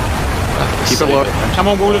 Keep it low. Come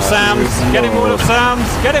on, Wall of Sams. Get him, Wall of Sams.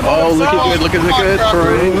 Get him, Wall of Sams. Oh, looking good.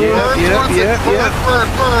 Burn. Yeah.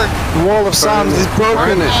 The wall of Sams is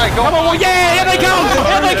broken. Come on, yeah, here they come.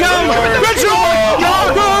 Good shot.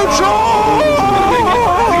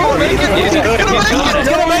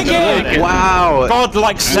 Wow. God,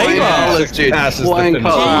 like Saber. Jesus,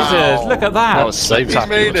 look at that. That was so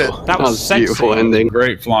made it. That was sexy. Beautiful ending.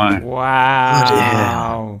 Great flying.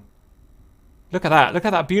 Wow. Look at that. Look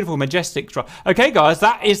at that beautiful, majestic drop. Okay, guys,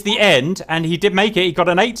 that is the end. And he did make it. He got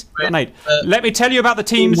an 8. Let me tell you about the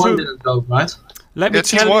teams Team 1 who... didn't go, right? Let me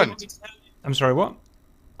tell you... I'm sorry, what?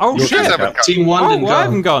 Oh, shit. Team 1 didn't go. I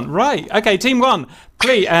haven't gone. Right. Okay, Team 1.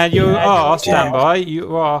 Please, you are... Stand by.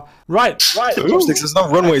 You are... Right. There's no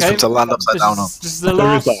runways for him to land upside down on. This is the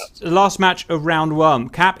last match of round 1.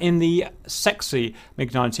 Cap in the sexy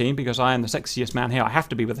MiG-19, because I am the sexiest man here. I have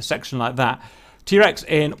to be with a section like that. T-Rex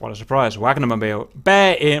in, what a surprise, Wagonermobile.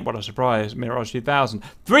 Bear in, what a surprise, Mirage 2000.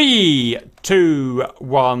 3, 2,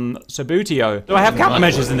 1, Sabutio. Do I have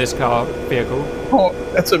countermeasures in this car vehicle? Oh,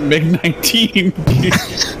 that's a MiG-19.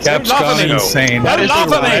 Cap's gone insane. Don't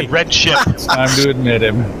laugh at me! Red ship. Time to admit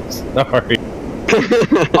him. Sorry.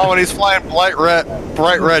 Oh, and he's flying bright red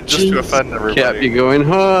just to offend everybody. Cap, you're going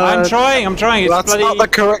hard. I'm trying. It's That's bloody... not the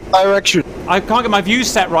correct direction. I can't get my view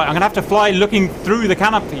set right. I'm going to have to fly looking through the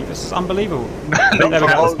canopy. This is unbelievable. There we go.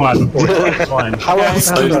 How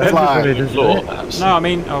else do you fly? No, I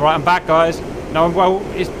mean, alright, I'm back, guys. No, well,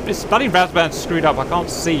 it's bloody Razband's screwed up. I can't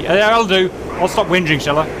see. I'll do. I'll stop whinging,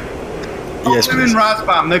 shall I? Yes, please. In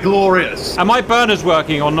Razbam, they're glorious. Are my burners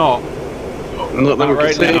working or not? Not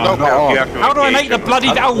right now. How do I make the bloody...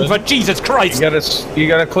 Oh, for Jesus Christ! You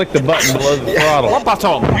gotta click the button below the throttle. What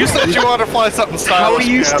button? You said you wanted to fly something stylish. How are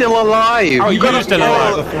you still alive? How are you still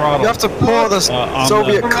alive? You have to pour the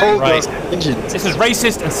Soviet coal gas engines. This is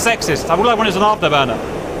racist and sexist. All I want is an afterburner.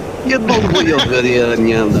 You don't put your video in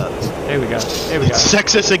your nuts. Here we go.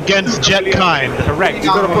 Sexist against jet kind. Correct.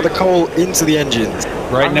 You've got to put the coal into the engines.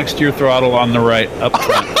 Right next to your throttle on the right, up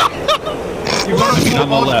front. On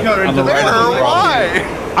the left, on the right of the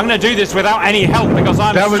throttle. I'm going to do this without any help because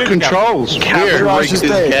I'm super controls. Cap rigged his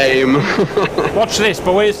game. Watch this,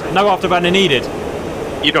 boys. No afterburner needed.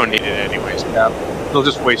 You don't need it anyways, Cap. They'll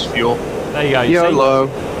just waste fuel. There you go. YOLO.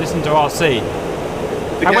 Listen to RC.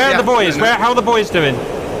 And where are the boys? How are the boys doing?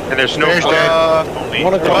 And there's no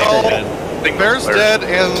Bear's dead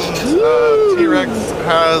and T-Rex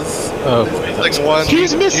has one.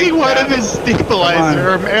 He's missing one of his stabilizer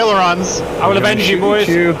or ailerons. I will avenge you, boys.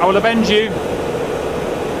 I will avenge you.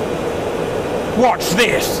 Watch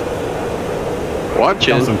this. Watch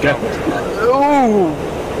it.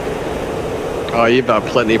 Oh, you've had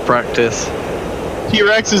plenty of practice.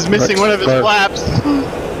 T-Rex is missing one of his flaps.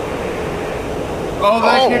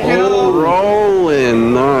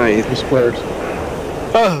 Rolling, nice.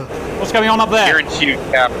 What's going on up there? Guarantee you,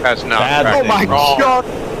 Cap has not. Oh my god!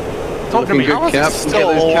 Talk to me. Good, Cap. Get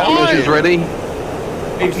those countermeasures ready.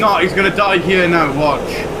 He's not. He's gonna die here now. Watch.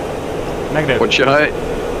 Negative. What's your height?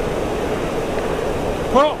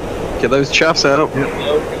 Well, get those chaffs out.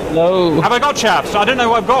 No. Have I got chaps? I don't know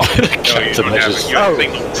what I've got.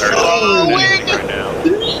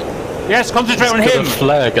 Yes, concentrate on him.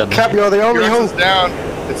 Flag on Cap, you're the only Yours is one. down.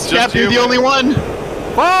 It's just Cap, you. you're the only one. Oh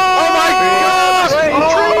my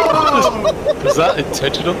God! Was that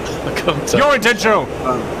intentional? I can't tell. You're intentional.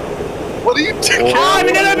 What are you doing? I'm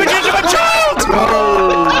in an image of a child!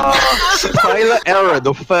 Pilot error.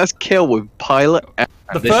 The first kill with pilot error.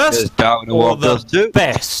 The first or the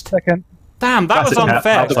best? Second. Damn, that was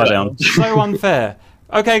unfair. So unfair.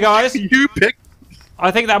 Okay, guys. You picked. I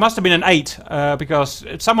think that must have been an 8, because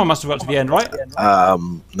someone must have got to the end, right?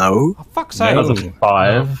 No. Oh, fuck's sake. That was a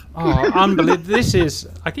 5. Oh, unbelievable. This is...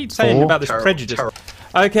 I keep saying about this prejudice.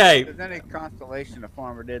 Okay. If there's any constellation, the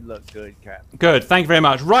farmer did look good, Cap. Good, thank you very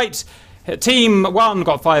much. Right. Team 1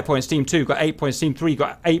 got 5 points. Team 2 got 8 points. Team 3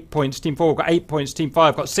 got 8 points. Team 4 got 8 points. Team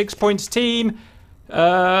 5 got 6 points. Team...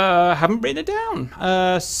 haven't written it down.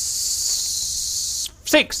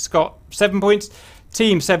 6 got 7 points.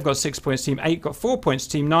 Team 7 got 6 points. Team 8 got 4 points.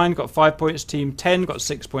 Team 9 got 5 points. Team 10 got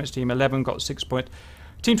 6 points. Team 11 got 6 points.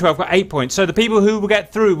 Team 12 got 8 points. So the people who will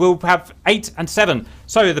get through will have 8 and 7.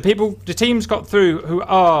 So the teams got through who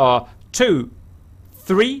are 2,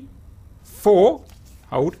 3, 4,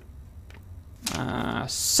 hold,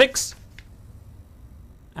 6,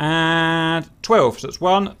 and 12. So it's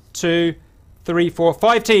 1, 2, 3, 4,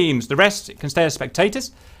 5 teams. The rest can stay as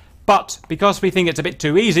spectators. But because we think it's a bit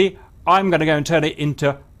too easy, I'm going to go and turn it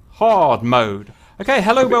into hard mode. Okay,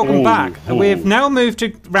 hello, welcome back. We've now moved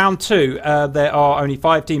to round 2. There are only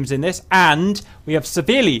 5 teams in this, and we have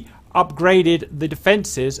severely upgraded the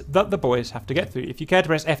defences that the boys have to get through. If you care to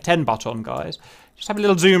press F10 button, guys, just have a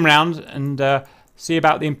little zoom round and see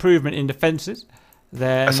about the improvement in defences.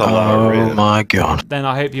 Then, that's a lot of red. Oh my God. Then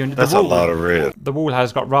I hope you... That's a lot of red. The wall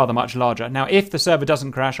has got rather much larger. Now, if the server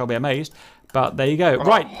doesn't crash, I'll be amazed. But there you go.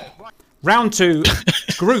 Right. Round 2,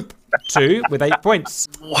 Group 2 with 8 points.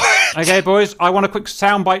 Okay, boys, I want a quick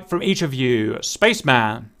soundbite from each of you.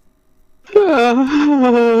 Spaceman.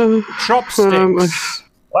 Chopsticks.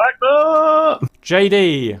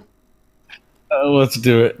 JD. Let's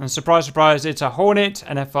do it. And surprise, surprise, it's a Hornet,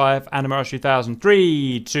 an F5, and a Mirage 2000.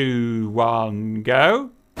 3, 2, 1,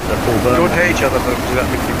 go. Don't hate each other, but do that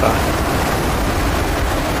make you back.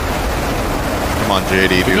 Come on,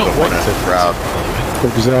 JD, do the Hornet crowd.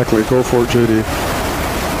 Exactly, go for it, JD.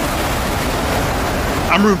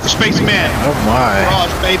 I'm rooting for Spaceman. Oh my.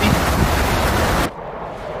 Mirage, baby.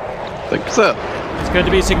 Thank you, sir. It's going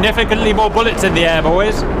to be significantly more bullets in the air,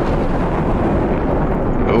 boys.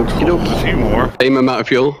 Okie doke. A few more. Same amount of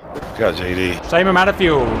fuel. Got JD. Same amount of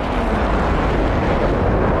fuel.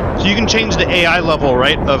 So you can change the AI level,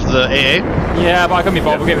 right, of the AA? Yeah, but I couldn't be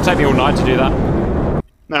bothered. It would take me all night to do that.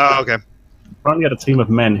 Oh, okay. Why don't you get a team of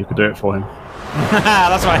men who could do it for him?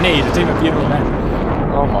 That's what I need, a team of beautiful men.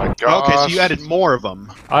 Oh my god. Okay, so you added more of them.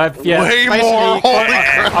 I've Way more.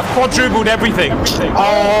 I've quadrupled everything.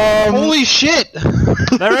 Holy shit!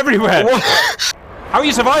 They're everywhere. How are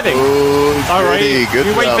you surviving? Sorry, good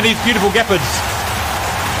you wait job. for these beautiful gepards.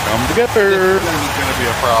 Come together. This is gonna be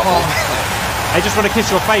a problem. They just want to kiss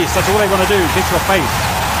your face. That's all they want to do. Kiss your face.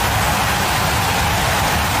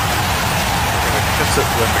 Kiss it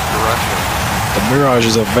with the correction. The Mirage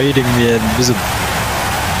is evading the invisible.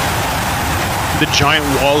 The giant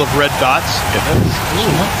wall of red dots.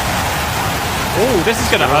 Oh, this is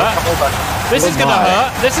gonna hurt. This is gonna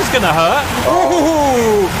hurt. This is gonna hurt.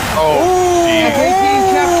 Ooh.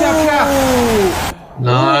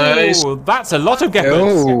 Nice. Ooh, that's a lot of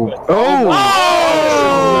gepards.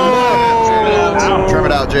 Trim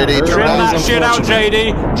it out, JD. Trim that shit out,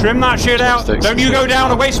 JD. Trim that shit out. Don't you go down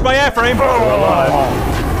and waste my airframe.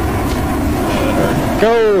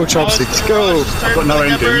 Go, Chopsticks, go! I've got no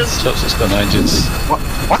engines. Chopsticks got no engines.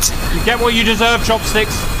 What? You get what you deserve,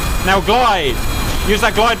 Chopsticks. Now glide. Use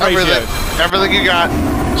that glide ratio. Everything you got.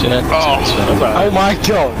 Jet. Oh my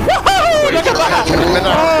God! Woohoo! Look at that!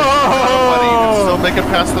 Buddy, you can still make it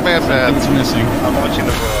past the man. It's missing. I'm watching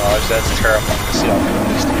the Mirage. That's terrifying to see.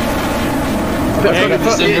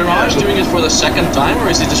 Is the Mirage doing it for the second time, or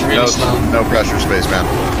is it just really slow? No pressure, Spaceman.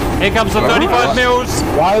 Here comes the 35 mils.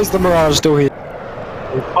 Why is the Mirage still here?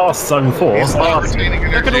 We passed zone 4. Look at all those bullets!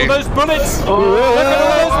 Look at all those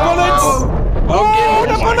bullets! Oh,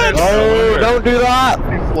 the bullets! Oh, don't do that!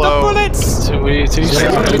 The bullets!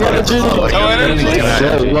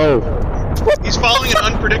 Low. He's following an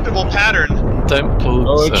unpredictable pattern. Don't pull.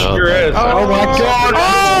 Oh, it sure is. Oh my God!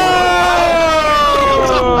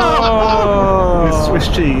 Oh! Swiss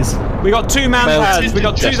cheese. We got 2 man pads. We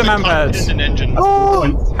got 2 the man pads.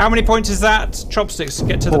 Oh. How many points is that? Chopsticks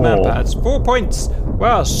get to the man pads. 4 points.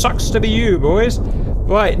 Well, sucks to be you, boys.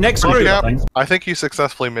 Right, next group. I think you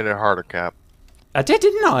successfully made it harder, Cap. I did,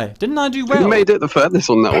 didn't I? Didn't I do well? You made it the furthest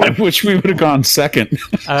on that one. I wish we would have gone second.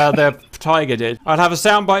 The Tiger did. I'd have a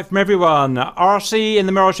soundbite from everyone. RC in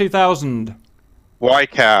the Mirage 2000. Why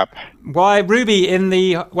Cap? Why Ruby in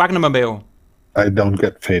the Wagnermobile? I don't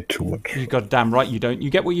get paid too much. You goddamn right you don't. You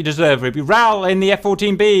get what you deserve, Ruby. Ral in the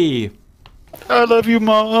F-14B. I love you,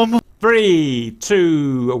 Mom. 3,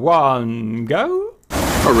 2, 1, go.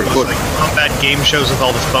 Oh, record. Like combat game shows with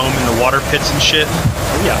all the foam in the water pits and shit.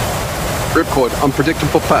 Oh, yeah. Ripcord,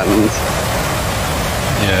 unpredictable patterns.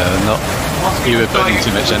 Yeah, not you were burning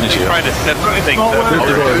too much energy. Trying to set some things up.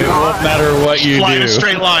 It won't matter what you Fly in do. a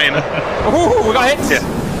straight line. Oh, we got hits. Yeah.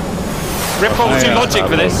 Ripcord's too logic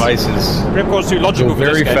for this. Ripcord's too logical for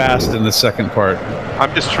this. Very fast in the second part.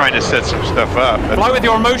 I'm just trying to set some stuff up. Fly with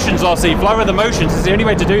your emotions, RC. Fly with emotions. It's the only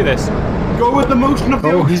way to do this. Go with the motion of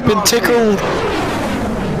the Oh, he's been tickled.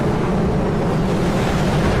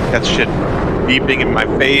 That shit beeping in my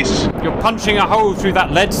face. You're punching a hole through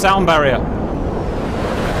that lead sound barrier.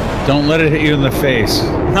 Don't let it hit you in the face.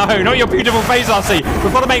 No, not your beautiful face, RC.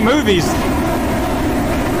 We've got to make movies.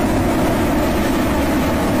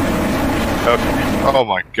 Okay. Oh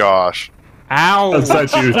my gosh. Ow. That's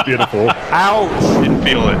actually was beautiful. Ouch. Didn't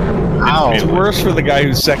feel it. Ow. It's worse for the guy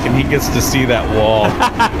who's second. He gets to see that wall.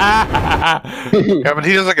 Yeah, but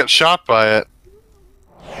he doesn't get shot by it.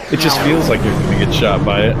 It just feels like you're going to get shot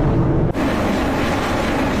by it.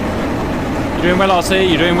 You're doing well, RC.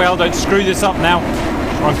 You're doing well. Don't screw this up now.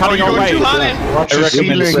 I'm cutting your way. I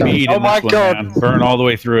recommend speed in this one, man. Burn all the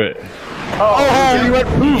way through it. Oh, you went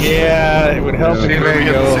poof. Yeah, it would help if you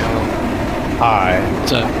go high.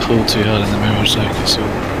 Don't pull too hard in the mirror so because you'll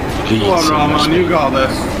bleed. Come on, so much. Rahman, you got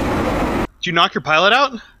this. Did you knock your pilot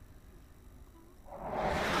out?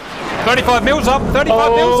 35 mils up.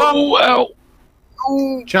 35 mils up. Wow.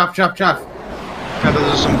 Chaff. God,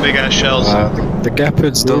 those are some big ass shells. The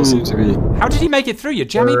gappers don't seem to be. How did he make it through? You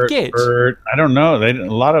jamming git. I don't know. A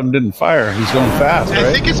lot of them didn't fire. He's going fast, right?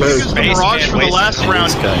 I think it's because the Mirage for the last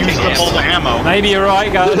round used up all the ammo. Maybe you're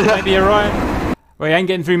right, guys. Maybe you're right. We ain't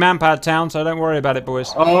getting through Manpad Town, so don't worry about it,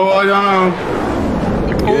 boys. Oh, I don't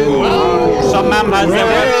know. Ooh, some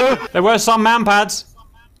Manpads. There were some Manpads.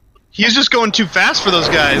 He's just going too fast for those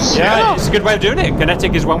guys. Yeah, it's a good way of doing it.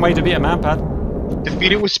 Kinetic is one way to beat a Manpad.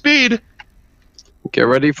 Defeat it with speed. Get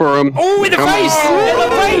ready for him. Oh, in the face! In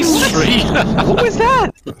the face! Tree. What was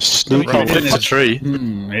that? It's a tree.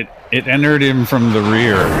 It entered him from the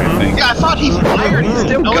rear, I think. Yeah, I thought he fired. He's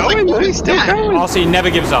still going. He's still going. RC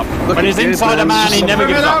never gives up. When he's inside a man, he never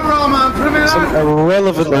gives up. Some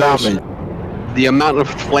irrelevant damage. The amount of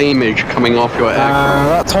flamage coming off your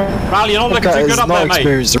aircraft. Ral, you're not looking too good up there, mate.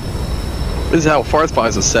 This is how forest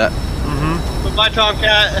fires are set. With my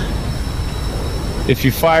Tomcat. If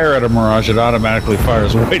you fire at a Mirage, it automatically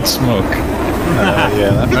fires white smoke.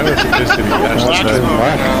 Yeah,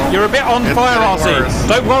 You're a bit on fire, RC.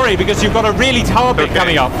 Don't worry, because you've got a really hard bit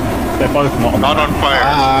coming up. They're both Not on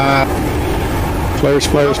fire. Flares.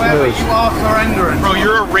 You are surrendering. Bro,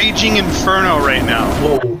 you're a raging inferno right now.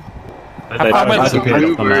 Have fun with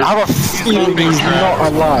I have a feeling he's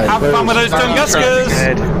not alive. Have fun with those Tunguskers.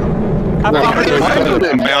 Have fun with those.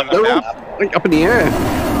 They're all up in the air.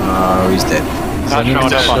 Oh, he's dead.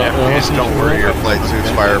 Don't worry, your flight suit's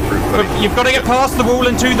fireproof. You've got to get past the wall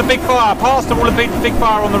and to the big fire. Past the wall and big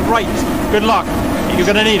fire on the right. Good luck. You're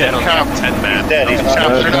going to need it. Cap 10 man.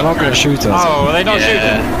 They're not going to shoot us. Oh, are they not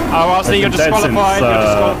shooting? Oh, RC, you're disqualified.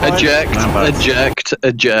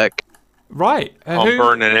 Eject. Right. I'm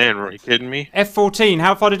burning in. Are you kidding me? F-14.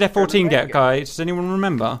 How far did F-14 get, guys? Does anyone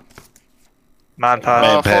remember?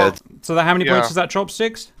 Manpad. So how many points is that,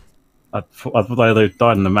 Chopsticks? They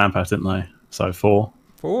died in the Manpad, didn't they? So 4.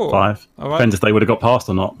 4. 5. All right. Depends if they would have got past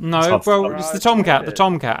or not. No, well, it's the Tomcat. The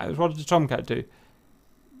Tomcat. What did the Tomcat do?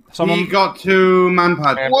 He got to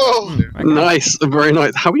Manpad. Whoa! Okay. Nice. Very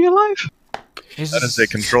nice. How are you alive? That is a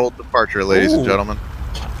controlled departure, ladies and gentlemen.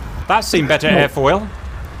 That's seen better airfoil.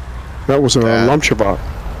 That was a launcher bar.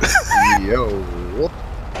 Yo.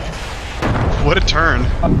 What a turn.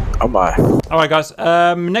 Oh my. Alright guys,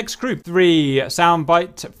 next group 3,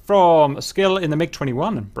 soundbite from Skill in the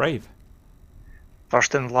MiG-21 and Brave.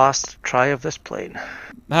 First and last try of this plane.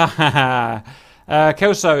 Kelso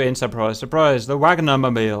in Surprise, the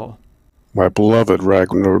Wagnermobile. My beloved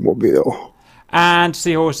Wagnermobile. And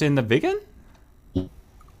Seahorse in the Vigan?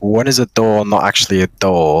 When is a door not actually a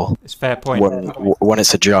door? It's a fair point. When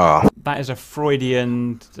it's a jar. That is a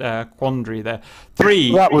Freudian quandary there.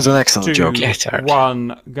 3. That was an excellent joke.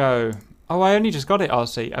 1, go. Oh, I only just got it,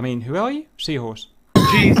 RC. I mean, who are you? Seahorse.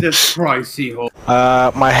 Jesus Christ, Seahorse.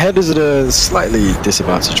 My head is at a slightly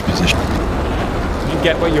disadvantaged position. You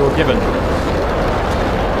get what you're given.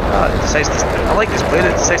 I like this plane.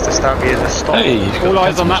 It decides to start me in the stop. Hey, all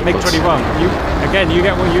eyes on that MiG-21. You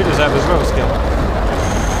get what you deserve as well, Skill.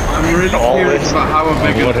 I'm really curious about how a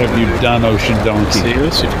big. What have you done, Ocean Donkey? See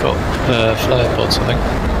this? You've got flare pods, I think.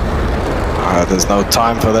 There's no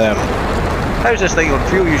time for them. How's this thing on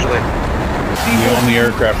fuel usually? The only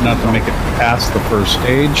aircraft not to make it past the first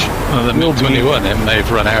stage. Well, the MiG-21, it may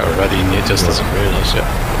have run out already and it just doesn't realise yet.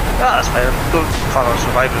 That's fine. Don't plan on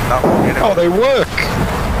surviving that long anyway. Oh, they work!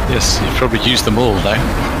 Yes, you've probably used them all now.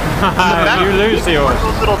 You lose the horse.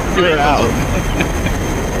 You're out.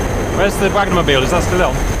 Where's the Wagonmobile? Is that still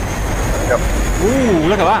on? Yep. Ooh,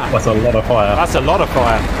 look at that. That's a lot of fire. That's a lot of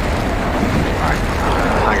fire.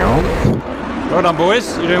 Hang on. Well done,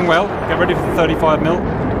 boys. You're doing well. Get ready for the 35 mil.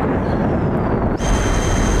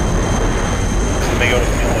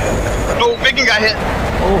 Oh, Bacon got hit.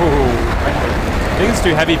 Oh, I think it's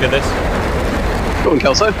too heavy for this. Go on,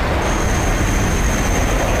 Kelso.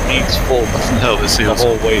 Needs full the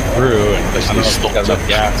whole way through, and basically stopped up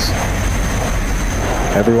gas.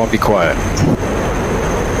 Everyone be quiet.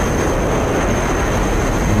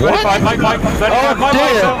 What? 35, Mike. 35, Mike.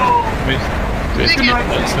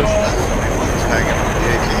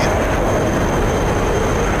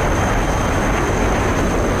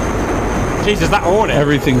 Jesus, that order.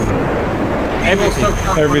 Everything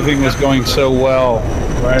was going so well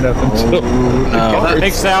right up until. No.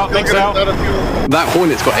 Mix out. That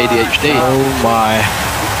Hornet's got ADHD. Oh my.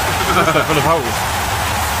 That's full of holes.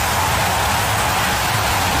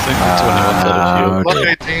 I think 21 fuel. Look,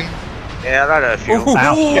 18. Yeah, that had a fuel.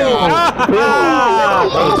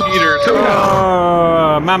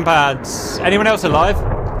 Man pads. Anyone else alive?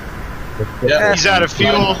 Yeah, he's out of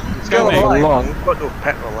fuel. It's going along. Got no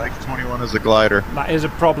petrol left. 21 is a glider. That is a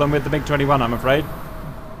problem with the MiG-21, I'm afraid.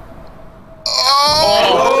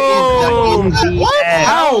 What?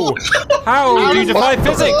 How do you defy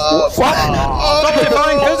physics? What? Stop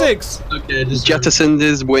defying physics! Okay, Jettisoned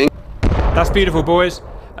his wing. That's beautiful, boys.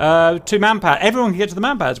 2 man pad. Everyone can get to the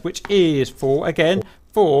man pads, which is for Team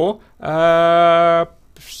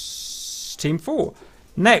 4.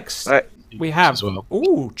 Next, we have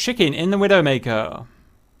chicken in the Widowmaker.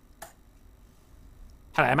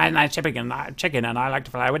 Hello, my name's Chicken, and I like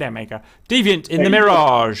to fly a Widowmaker. Deviant in the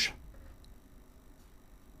Mirage.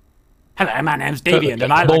 Hello, my name's Deviant,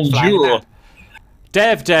 and I like to fly a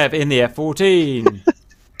Dev in the F-14.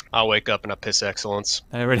 I'll wake up and I piss excellence.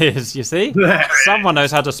 There it is, you see? Someone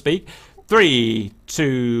knows how to speak. 3,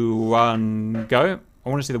 2, 1, go. I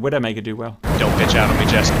want to see the Widowmaker do well. Don't pitch out on me,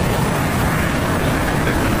 Jesse.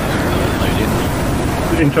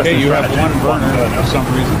 Okay, you have one burner for some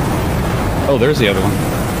reason. Oh, there's the other one.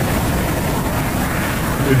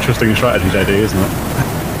 Interesting strategy, JD, isn't it?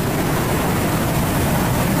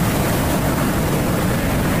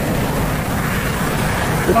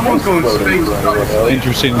 Someone's going space.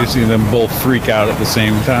 Interesting to see them both freak out at the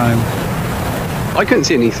same time. I couldn't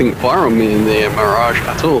see anything fire on me in the Mirage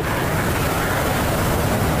at all.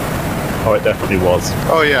 Oh, it definitely was.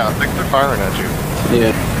 Oh yeah, I think they're firing at you.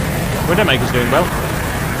 Yeah. Widowmaker's doing well.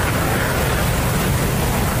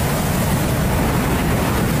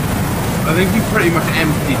 I think you pretty much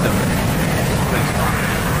emptied them.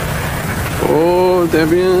 Oh,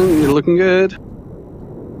 Debian, you're looking good.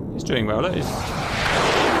 He's doing well. He's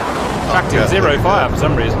attracting 0 fire for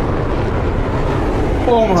some reason.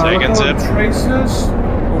 Oh my Second god, zip. tracers.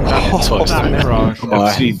 Mirage.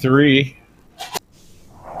 FC3.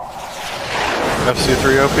 FC3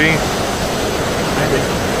 OP.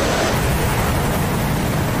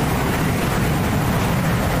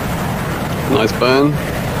 Nice burn.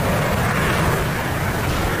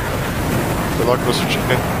 Good luck, Mr.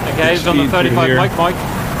 Chicken. Okay, he's on the 35 Mike.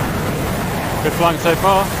 Good flying so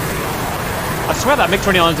far. I swear that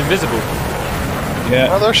MiG-29's invisible.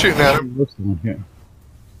 Yeah. Oh, they're shooting at him. This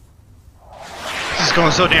is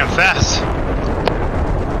going so damn fast.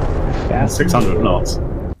 Yeah, 600 knots.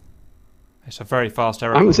 It's a very fast I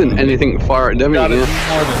arrow. haven't seen anything fire at Debian Got it yet.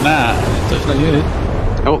 more than that. Definitely it.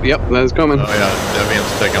 Oh, yep, that's coming. Oh yeah,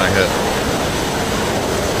 Debian's taking a hit.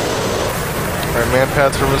 Alright, man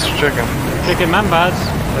pads for Mr. Chicken. Chicken man pads.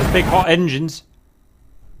 Those big hot engines.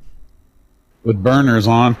 With burners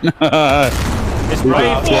on. It's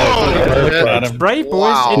brave. It's brave, boys.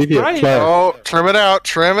 Wow. It's brave. Oh, trim it out,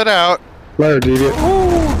 trim it out. Flare, Deviant.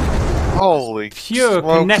 Holy pure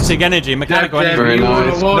smokes. kinetic energy, mechanical energy. Very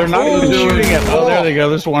nice. They're not even shooting at. Oh, there they go.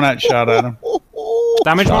 There's one out shot at him.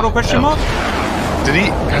 Damage model question mark?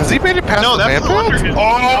 Has he made it past the man pads? Oh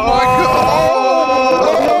my god!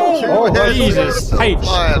 Oh, Jesus. H.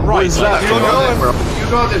 Right. You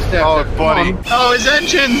got this, Dad. Oh, buddy. Oh, his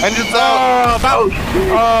engine! Engine's out!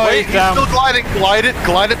 Wait, he's still gliding. Glide it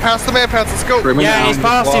past the man pads. Let's go. Yeah, he's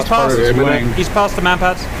passed. He's passed the man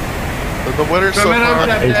pads. The winners so far.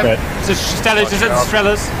 It's the Stellas, it's the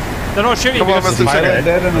Strellas. They're not shooting. Come on, Mr. Pilot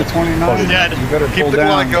dead in the 29. Dead. You better Keep pull the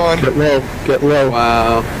down. glide going. Get low.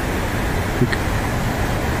 Wow.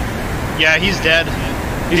 Yeah, he's dead.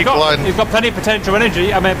 He's got plenty of potential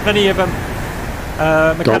energy. I mean, plenty of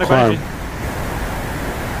mechanical energy.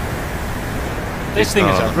 This thing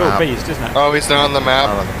is a real beast, isn't it? Oh, he's not on the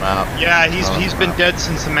map. Yeah, he's been dead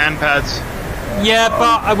since the man pads. Yeah,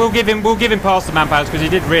 but I will give him past the man pads because he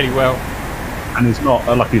did really well. And he's not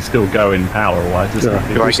like he's still going power wise, isn't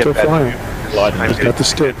he? He's still flying. He's got the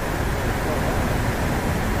stick.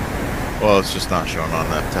 Well, it's just not showing on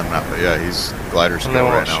that 10 map, but yeah, he's glider skill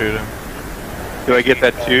right now. Shoot him. Do I get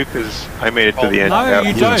that too? Because I made it to the end. No,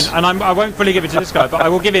 you don't, and I won't fully give it to this guy, but I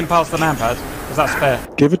will give him past the man pads because that's fair.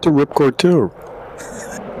 Give it to Ripcord too.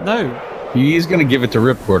 No. He's gonna give it to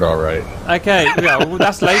Ripcord, all right. Okay, yeah, well,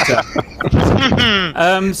 that's later.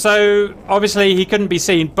 So obviously he couldn't be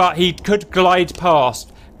seen, but he could glide past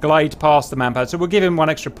the man pad. So we'll give him 1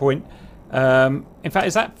 extra point. In fact,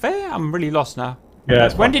 is that fair? I'm really lost now.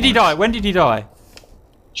 Yeah. When did he die? When did he die?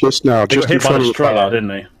 Just now. He Just got hit by in the front Strela, of didn't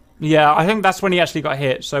he? Yeah, I think that's when he actually got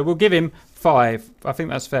hit. So we'll give him 5. I think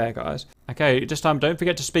that's fair, guys. Okay, this time don't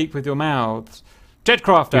forget to speak with your mouths.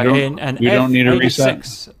 Jetcrafter in an you don't need a reset.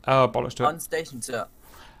 F86. Oh, bollocks to it. On station, sir.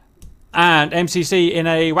 And MCC in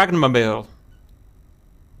a Wagonmobile.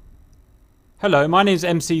 Hello, my name's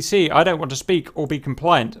MCC. I don't want to speak or be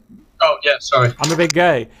compliant. Oh, yeah, sorry. I'm a big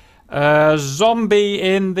gay. Zombie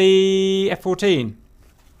in the F14.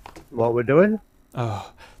 What we're doing?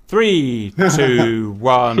 Oh. 3, 2,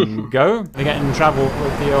 1, go. We're getting travel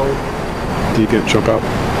with the old... Do you get jump out?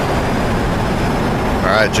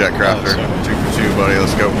 Alright, Jetcrafter. 2 for 2, buddy.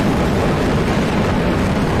 Let's go.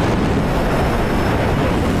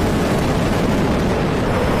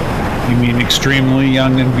 You mean extremely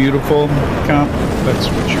young and beautiful, Comp? That's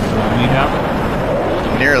what you're calling me. Yeah.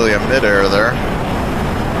 Nearly a mid-air there.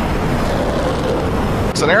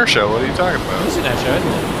 It's an air show. What are you talking about? It's an air show,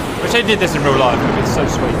 isn't it? Wish they did this in real life. It's so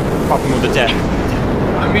sweet. Apart from all the death.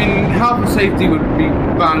 I mean, health and safety would be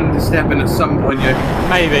bound to step in at some point, yeah.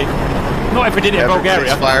 Maybe. Not if we did it in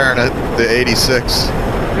Bulgaria. He's firing at the 86.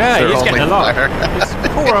 Yeah, They're he's getting a lot. fire. It's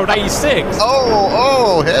poor old 86.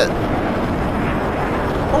 Oh, hit.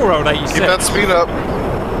 Poor old 86. Keep that speed up.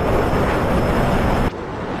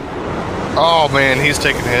 Oh man, he's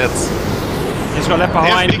taking hits. He's got left They have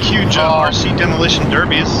behind. big, huge RC demolition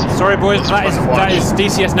derbies. Sorry, boys, Those are that fun to is watch.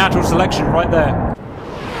 DCS natural selection right there.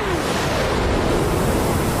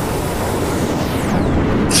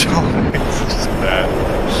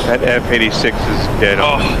 That F86 is dead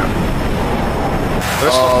on.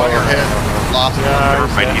 There's some fire hit. Lost him. Never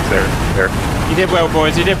mind, he's there. He did well,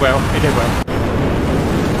 boys. He did well. He did well.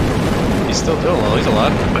 He's still doing well. He's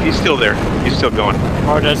alive. But he's still there. He's still going.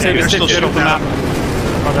 Roger, see they're the still still off the shooting map.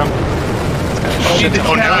 Roger.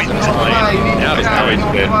 Oh, now he's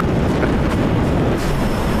dead.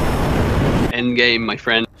 End game, my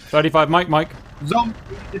friend. 35, Mike. Zombie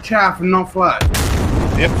the chaff and not fly.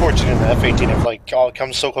 The F14 and the F18 have like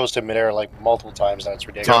come so close to midair like multiple times that it's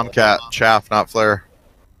ridiculous. Tomcat, chaff, not flare.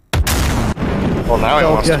 Well, now he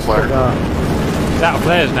wants to flare. He's out of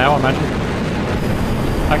players now, I imagine.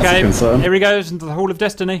 Okay, here he goes into the Hall of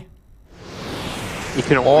Destiny. He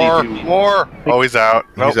can more. Oh, he's out.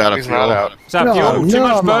 Nope, He's out of not fuel. out. Is that fuel? Too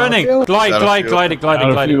much burning. Glide.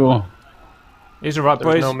 He's alright,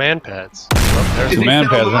 boys. There's no man pads. The man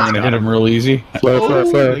pads aren't going to hit him real easy. Flare.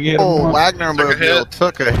 Oh, Wagner Mobile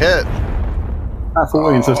took a hit. That's all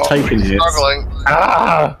he's just taking hits. Struggling.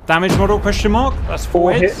 Damage model, question mark? That's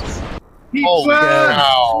 4 hits. Oh,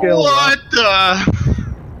 wow. What the?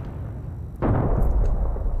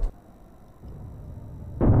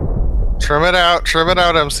 Trim it out,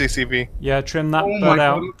 MCCB. Yeah, trim that Oh bird my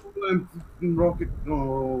out. god. Rocket.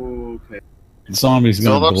 Oh, okay. The zombie's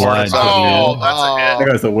going to glide. Oh, that's a hit. There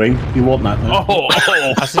goes the wing. You want that now. Oh,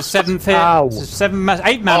 that's his 7th hit. It's a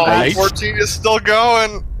 8 man Oh, base. 14 is still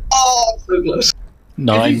going. Oh, so close.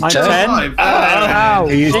 9, 10. Ow.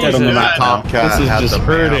 He is dead on the Jesus. map now. Tomcat This is had just the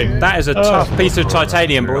hurting. That is a tough piece of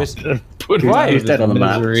titanium, boys. Put him Right. out of He's dead on the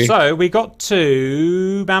map. misery. So we got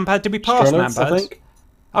 2 man pads. Did we pass man Strellas, I pads? think.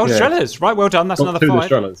 Oh, Yeah. Strellas. Right, well done. That's Got another 2 5.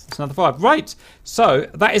 Strellas. That's another 5. Right. So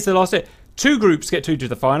that is the last hit. 2 groups get to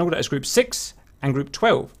the final. That is Group 6 and Group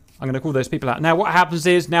 12. I'm going to call those people out. Now, what happens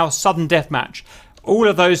is now sudden death match. All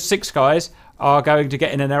of those 6 guys are going to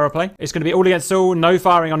get in an aeroplane. It's going to be all against all, no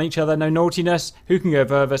firing on each other, no naughtiness. Who can go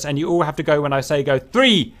furthest? And you all have to go when I say go.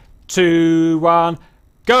 3, 2, 1,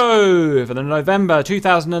 go! For the November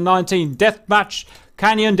 2019 Deathmatch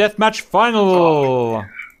Canyon Deathmatch Final.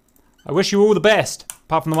 I wish you all the best,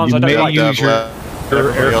 apart from the ones I don't like. You may use your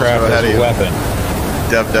aircraft as a weapon.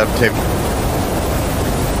 Dev, tape.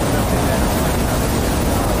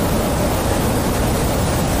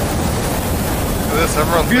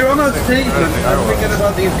 If you're on a statement, I'm thinking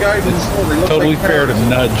about these guys in school. They look Totally like fair to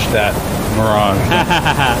nudge that Mirage.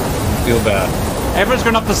 Feel bad. Everyone's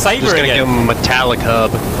going up the Saber Just gonna again. give him a metallic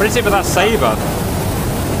hub. What is it with that Saber?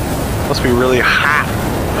 Must be really hot.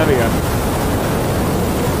 There we go.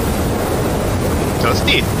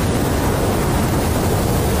 Toasty.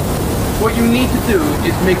 What you need to do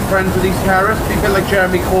is make friends with these terrorists. Be a bit like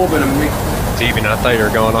Jeremy Corbyn and make. Steven, I thought you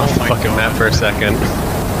were going off the fucking map for a second.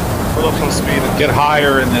 Pull up some speed. Get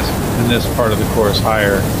higher in this part of the course.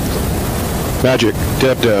 Higher. Magic.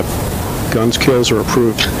 Dev. Guns kills are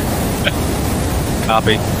approved.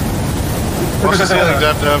 Copy. What's the ceiling,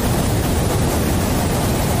 Dev?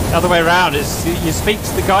 The other way around is you speak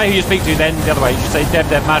to the guy who you speak to, then the other way. You should say Dev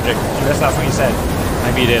Magic, unless that's what you said.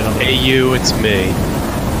 Maybe you did. Hey you, it's me.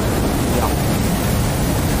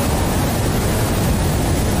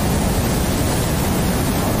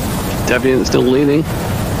 Deviant still leading.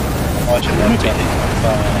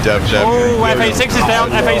 Dev. Oh, F86 is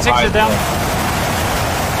down. F86 is down.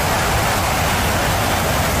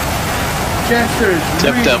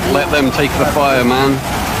 Dev, let them take the fire, man.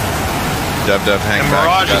 Dev, hang And back.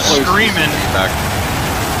 Mirage is screaming. Back.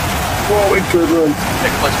 Forward, good run.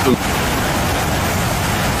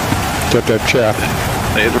 Dev, chap.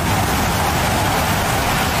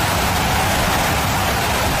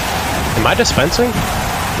 Am I dispensing?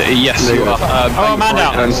 Yes, you are. Oh, man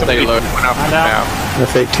down. And stay low.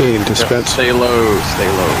 F-18, dispense. Stay low, stay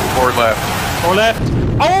low. 4 left. 4 left.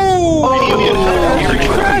 Oh!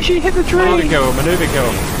 Crash, he hit the tree. Maneuver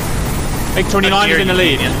kill. Big 29 is in the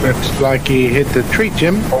lead. Looks like he hit the tree,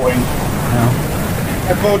 Jim.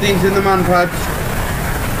 F14's in the man pads.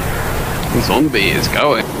 Zombie is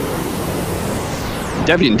going.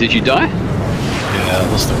 Deviant, did you die? Yeah, I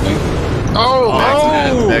lost the wing. Oh,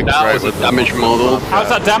 that was a damage model. How's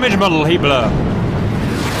that damage model, Hebler?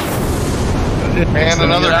 And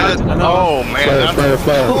another hit. Oh, man. Fire.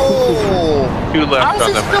 Oh! 2 left How's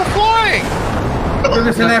on it them. still flying? Look,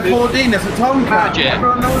 it's an F14, it's a Tomcat. Magic.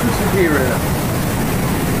 Everyone knows it's superior.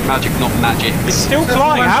 Magic, not magic. It's still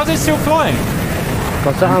flying. How's it still flying?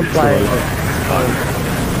 What's that I'm playing?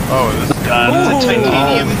 Oh, this is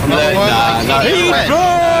Titanium. That's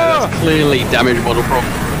clearly damage model problem.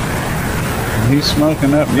 He's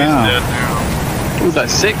smoking up now. What was that,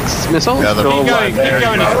 6 missiles? Yeah, Keep going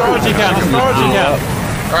as far as you can, as far as you can.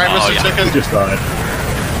 Alright, Mr. Chicken. Just died.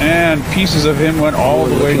 And pieces of him went all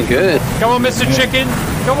the way. Looking good. Come on, Mr. Chicken.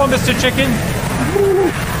 Come on, Mr. Chicken.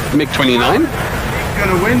 MiG-29? He's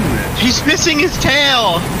gonna win this. He's missing his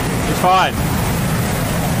tail. It's fine.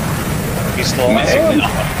 He's still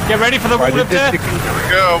Get ready for the wall of death. Here we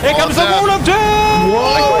go. Here comes the wall of death.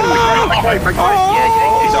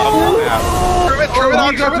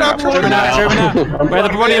 Trim it out. Driven out.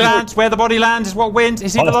 Where the body lands is what wins.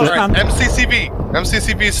 Is he the last man?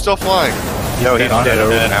 MCCB is still flying. Yo, he's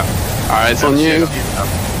dead now. Alright, it's on you.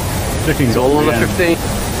 It's all on the 15.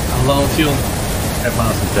 Low fuel.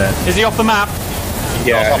 Advance is dead. Is he off the map?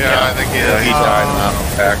 Yeah, I think he is. He died in that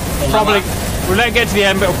pack. Probably. We'll let it get to the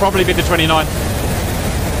end, but it'll probably be the 29.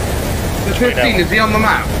 The 15, is he on the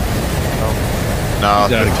map? No,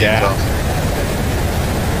 He's out of gas.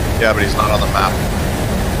 Yeah, but he's not on the map.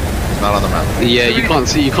 He's not on the map. Yeah, you can't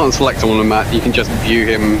select him on the map. You can just view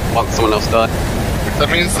him once someone else dies.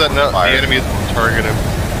 That means that the enemy is target him.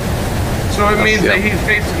 So it means that he's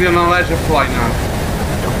basically on a leisure flight now.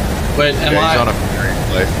 Wait, am He's I? on a free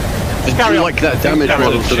play. I do like that damage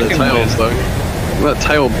model for the tails, though. That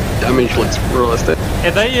tail damage looks realistic.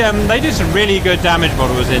 Yeah, they do some really good damage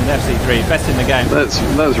models in FC3, best in the game. That's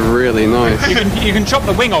really nice. You can chop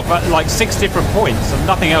the wing off at like 6 different points, and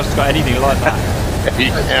nothing else has got anything like that.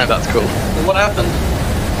 Yeah, that's cool. What happened?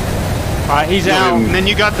 Alright, he's out. And then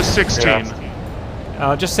you got the 16.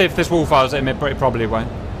 Just see if this wall fires at him. It probably won't.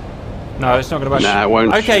 No, it's not going to work. Nah, it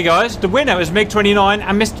won't. Okay, guys, the winner is MiG-29,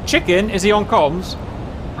 and Mr. Chicken, is he on comms?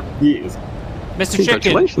 He is. Mr.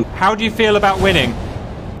 Chicken, how do you feel about winning?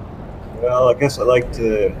 Well, I guess I like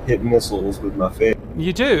to hit missiles with my face.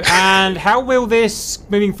 You do. And how will this,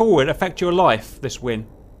 moving forward, affect your life, this win?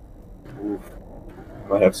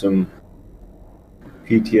 Might have some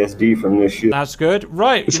PTSD from this shit. That's good.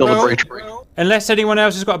 Right. Well, unless anyone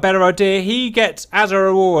else has got a better idea, he gets, as a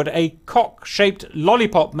reward, a cock-shaped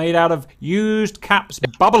lollipop made out of used Cap's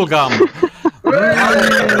bubblegum.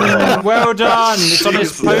 Well done. It's on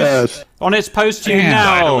its post. On its post to you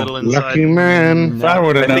now. Lucky man. If I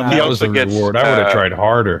would have known that was the reward, I would have tried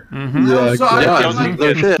harder. I'd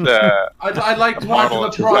like to add to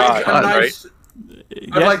the prize a nice.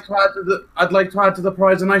 I'd like to add to the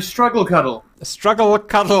prize a nice struggle cuddle. A struggle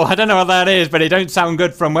cuddle. I don't know what that is, but it don't sound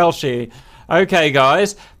good from Welshie. Okay,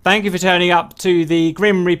 guys. Thank you for turning up to the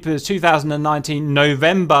Grim Reapers 2019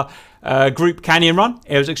 November group canyon run.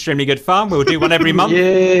 It was extremely good fun. We'll do one every month.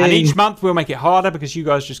 And each month we'll make it harder because you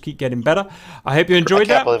guys just keep getting better. I hope you enjoyed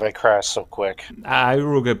that. I can't believe I crashed so quick.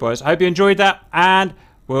 You're all good, boys. I hope you enjoyed that, and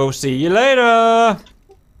we'll see you later.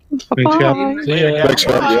 Thanks, Bye. Thanks,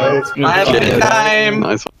 Have a good time.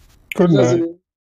 Nice. Good night.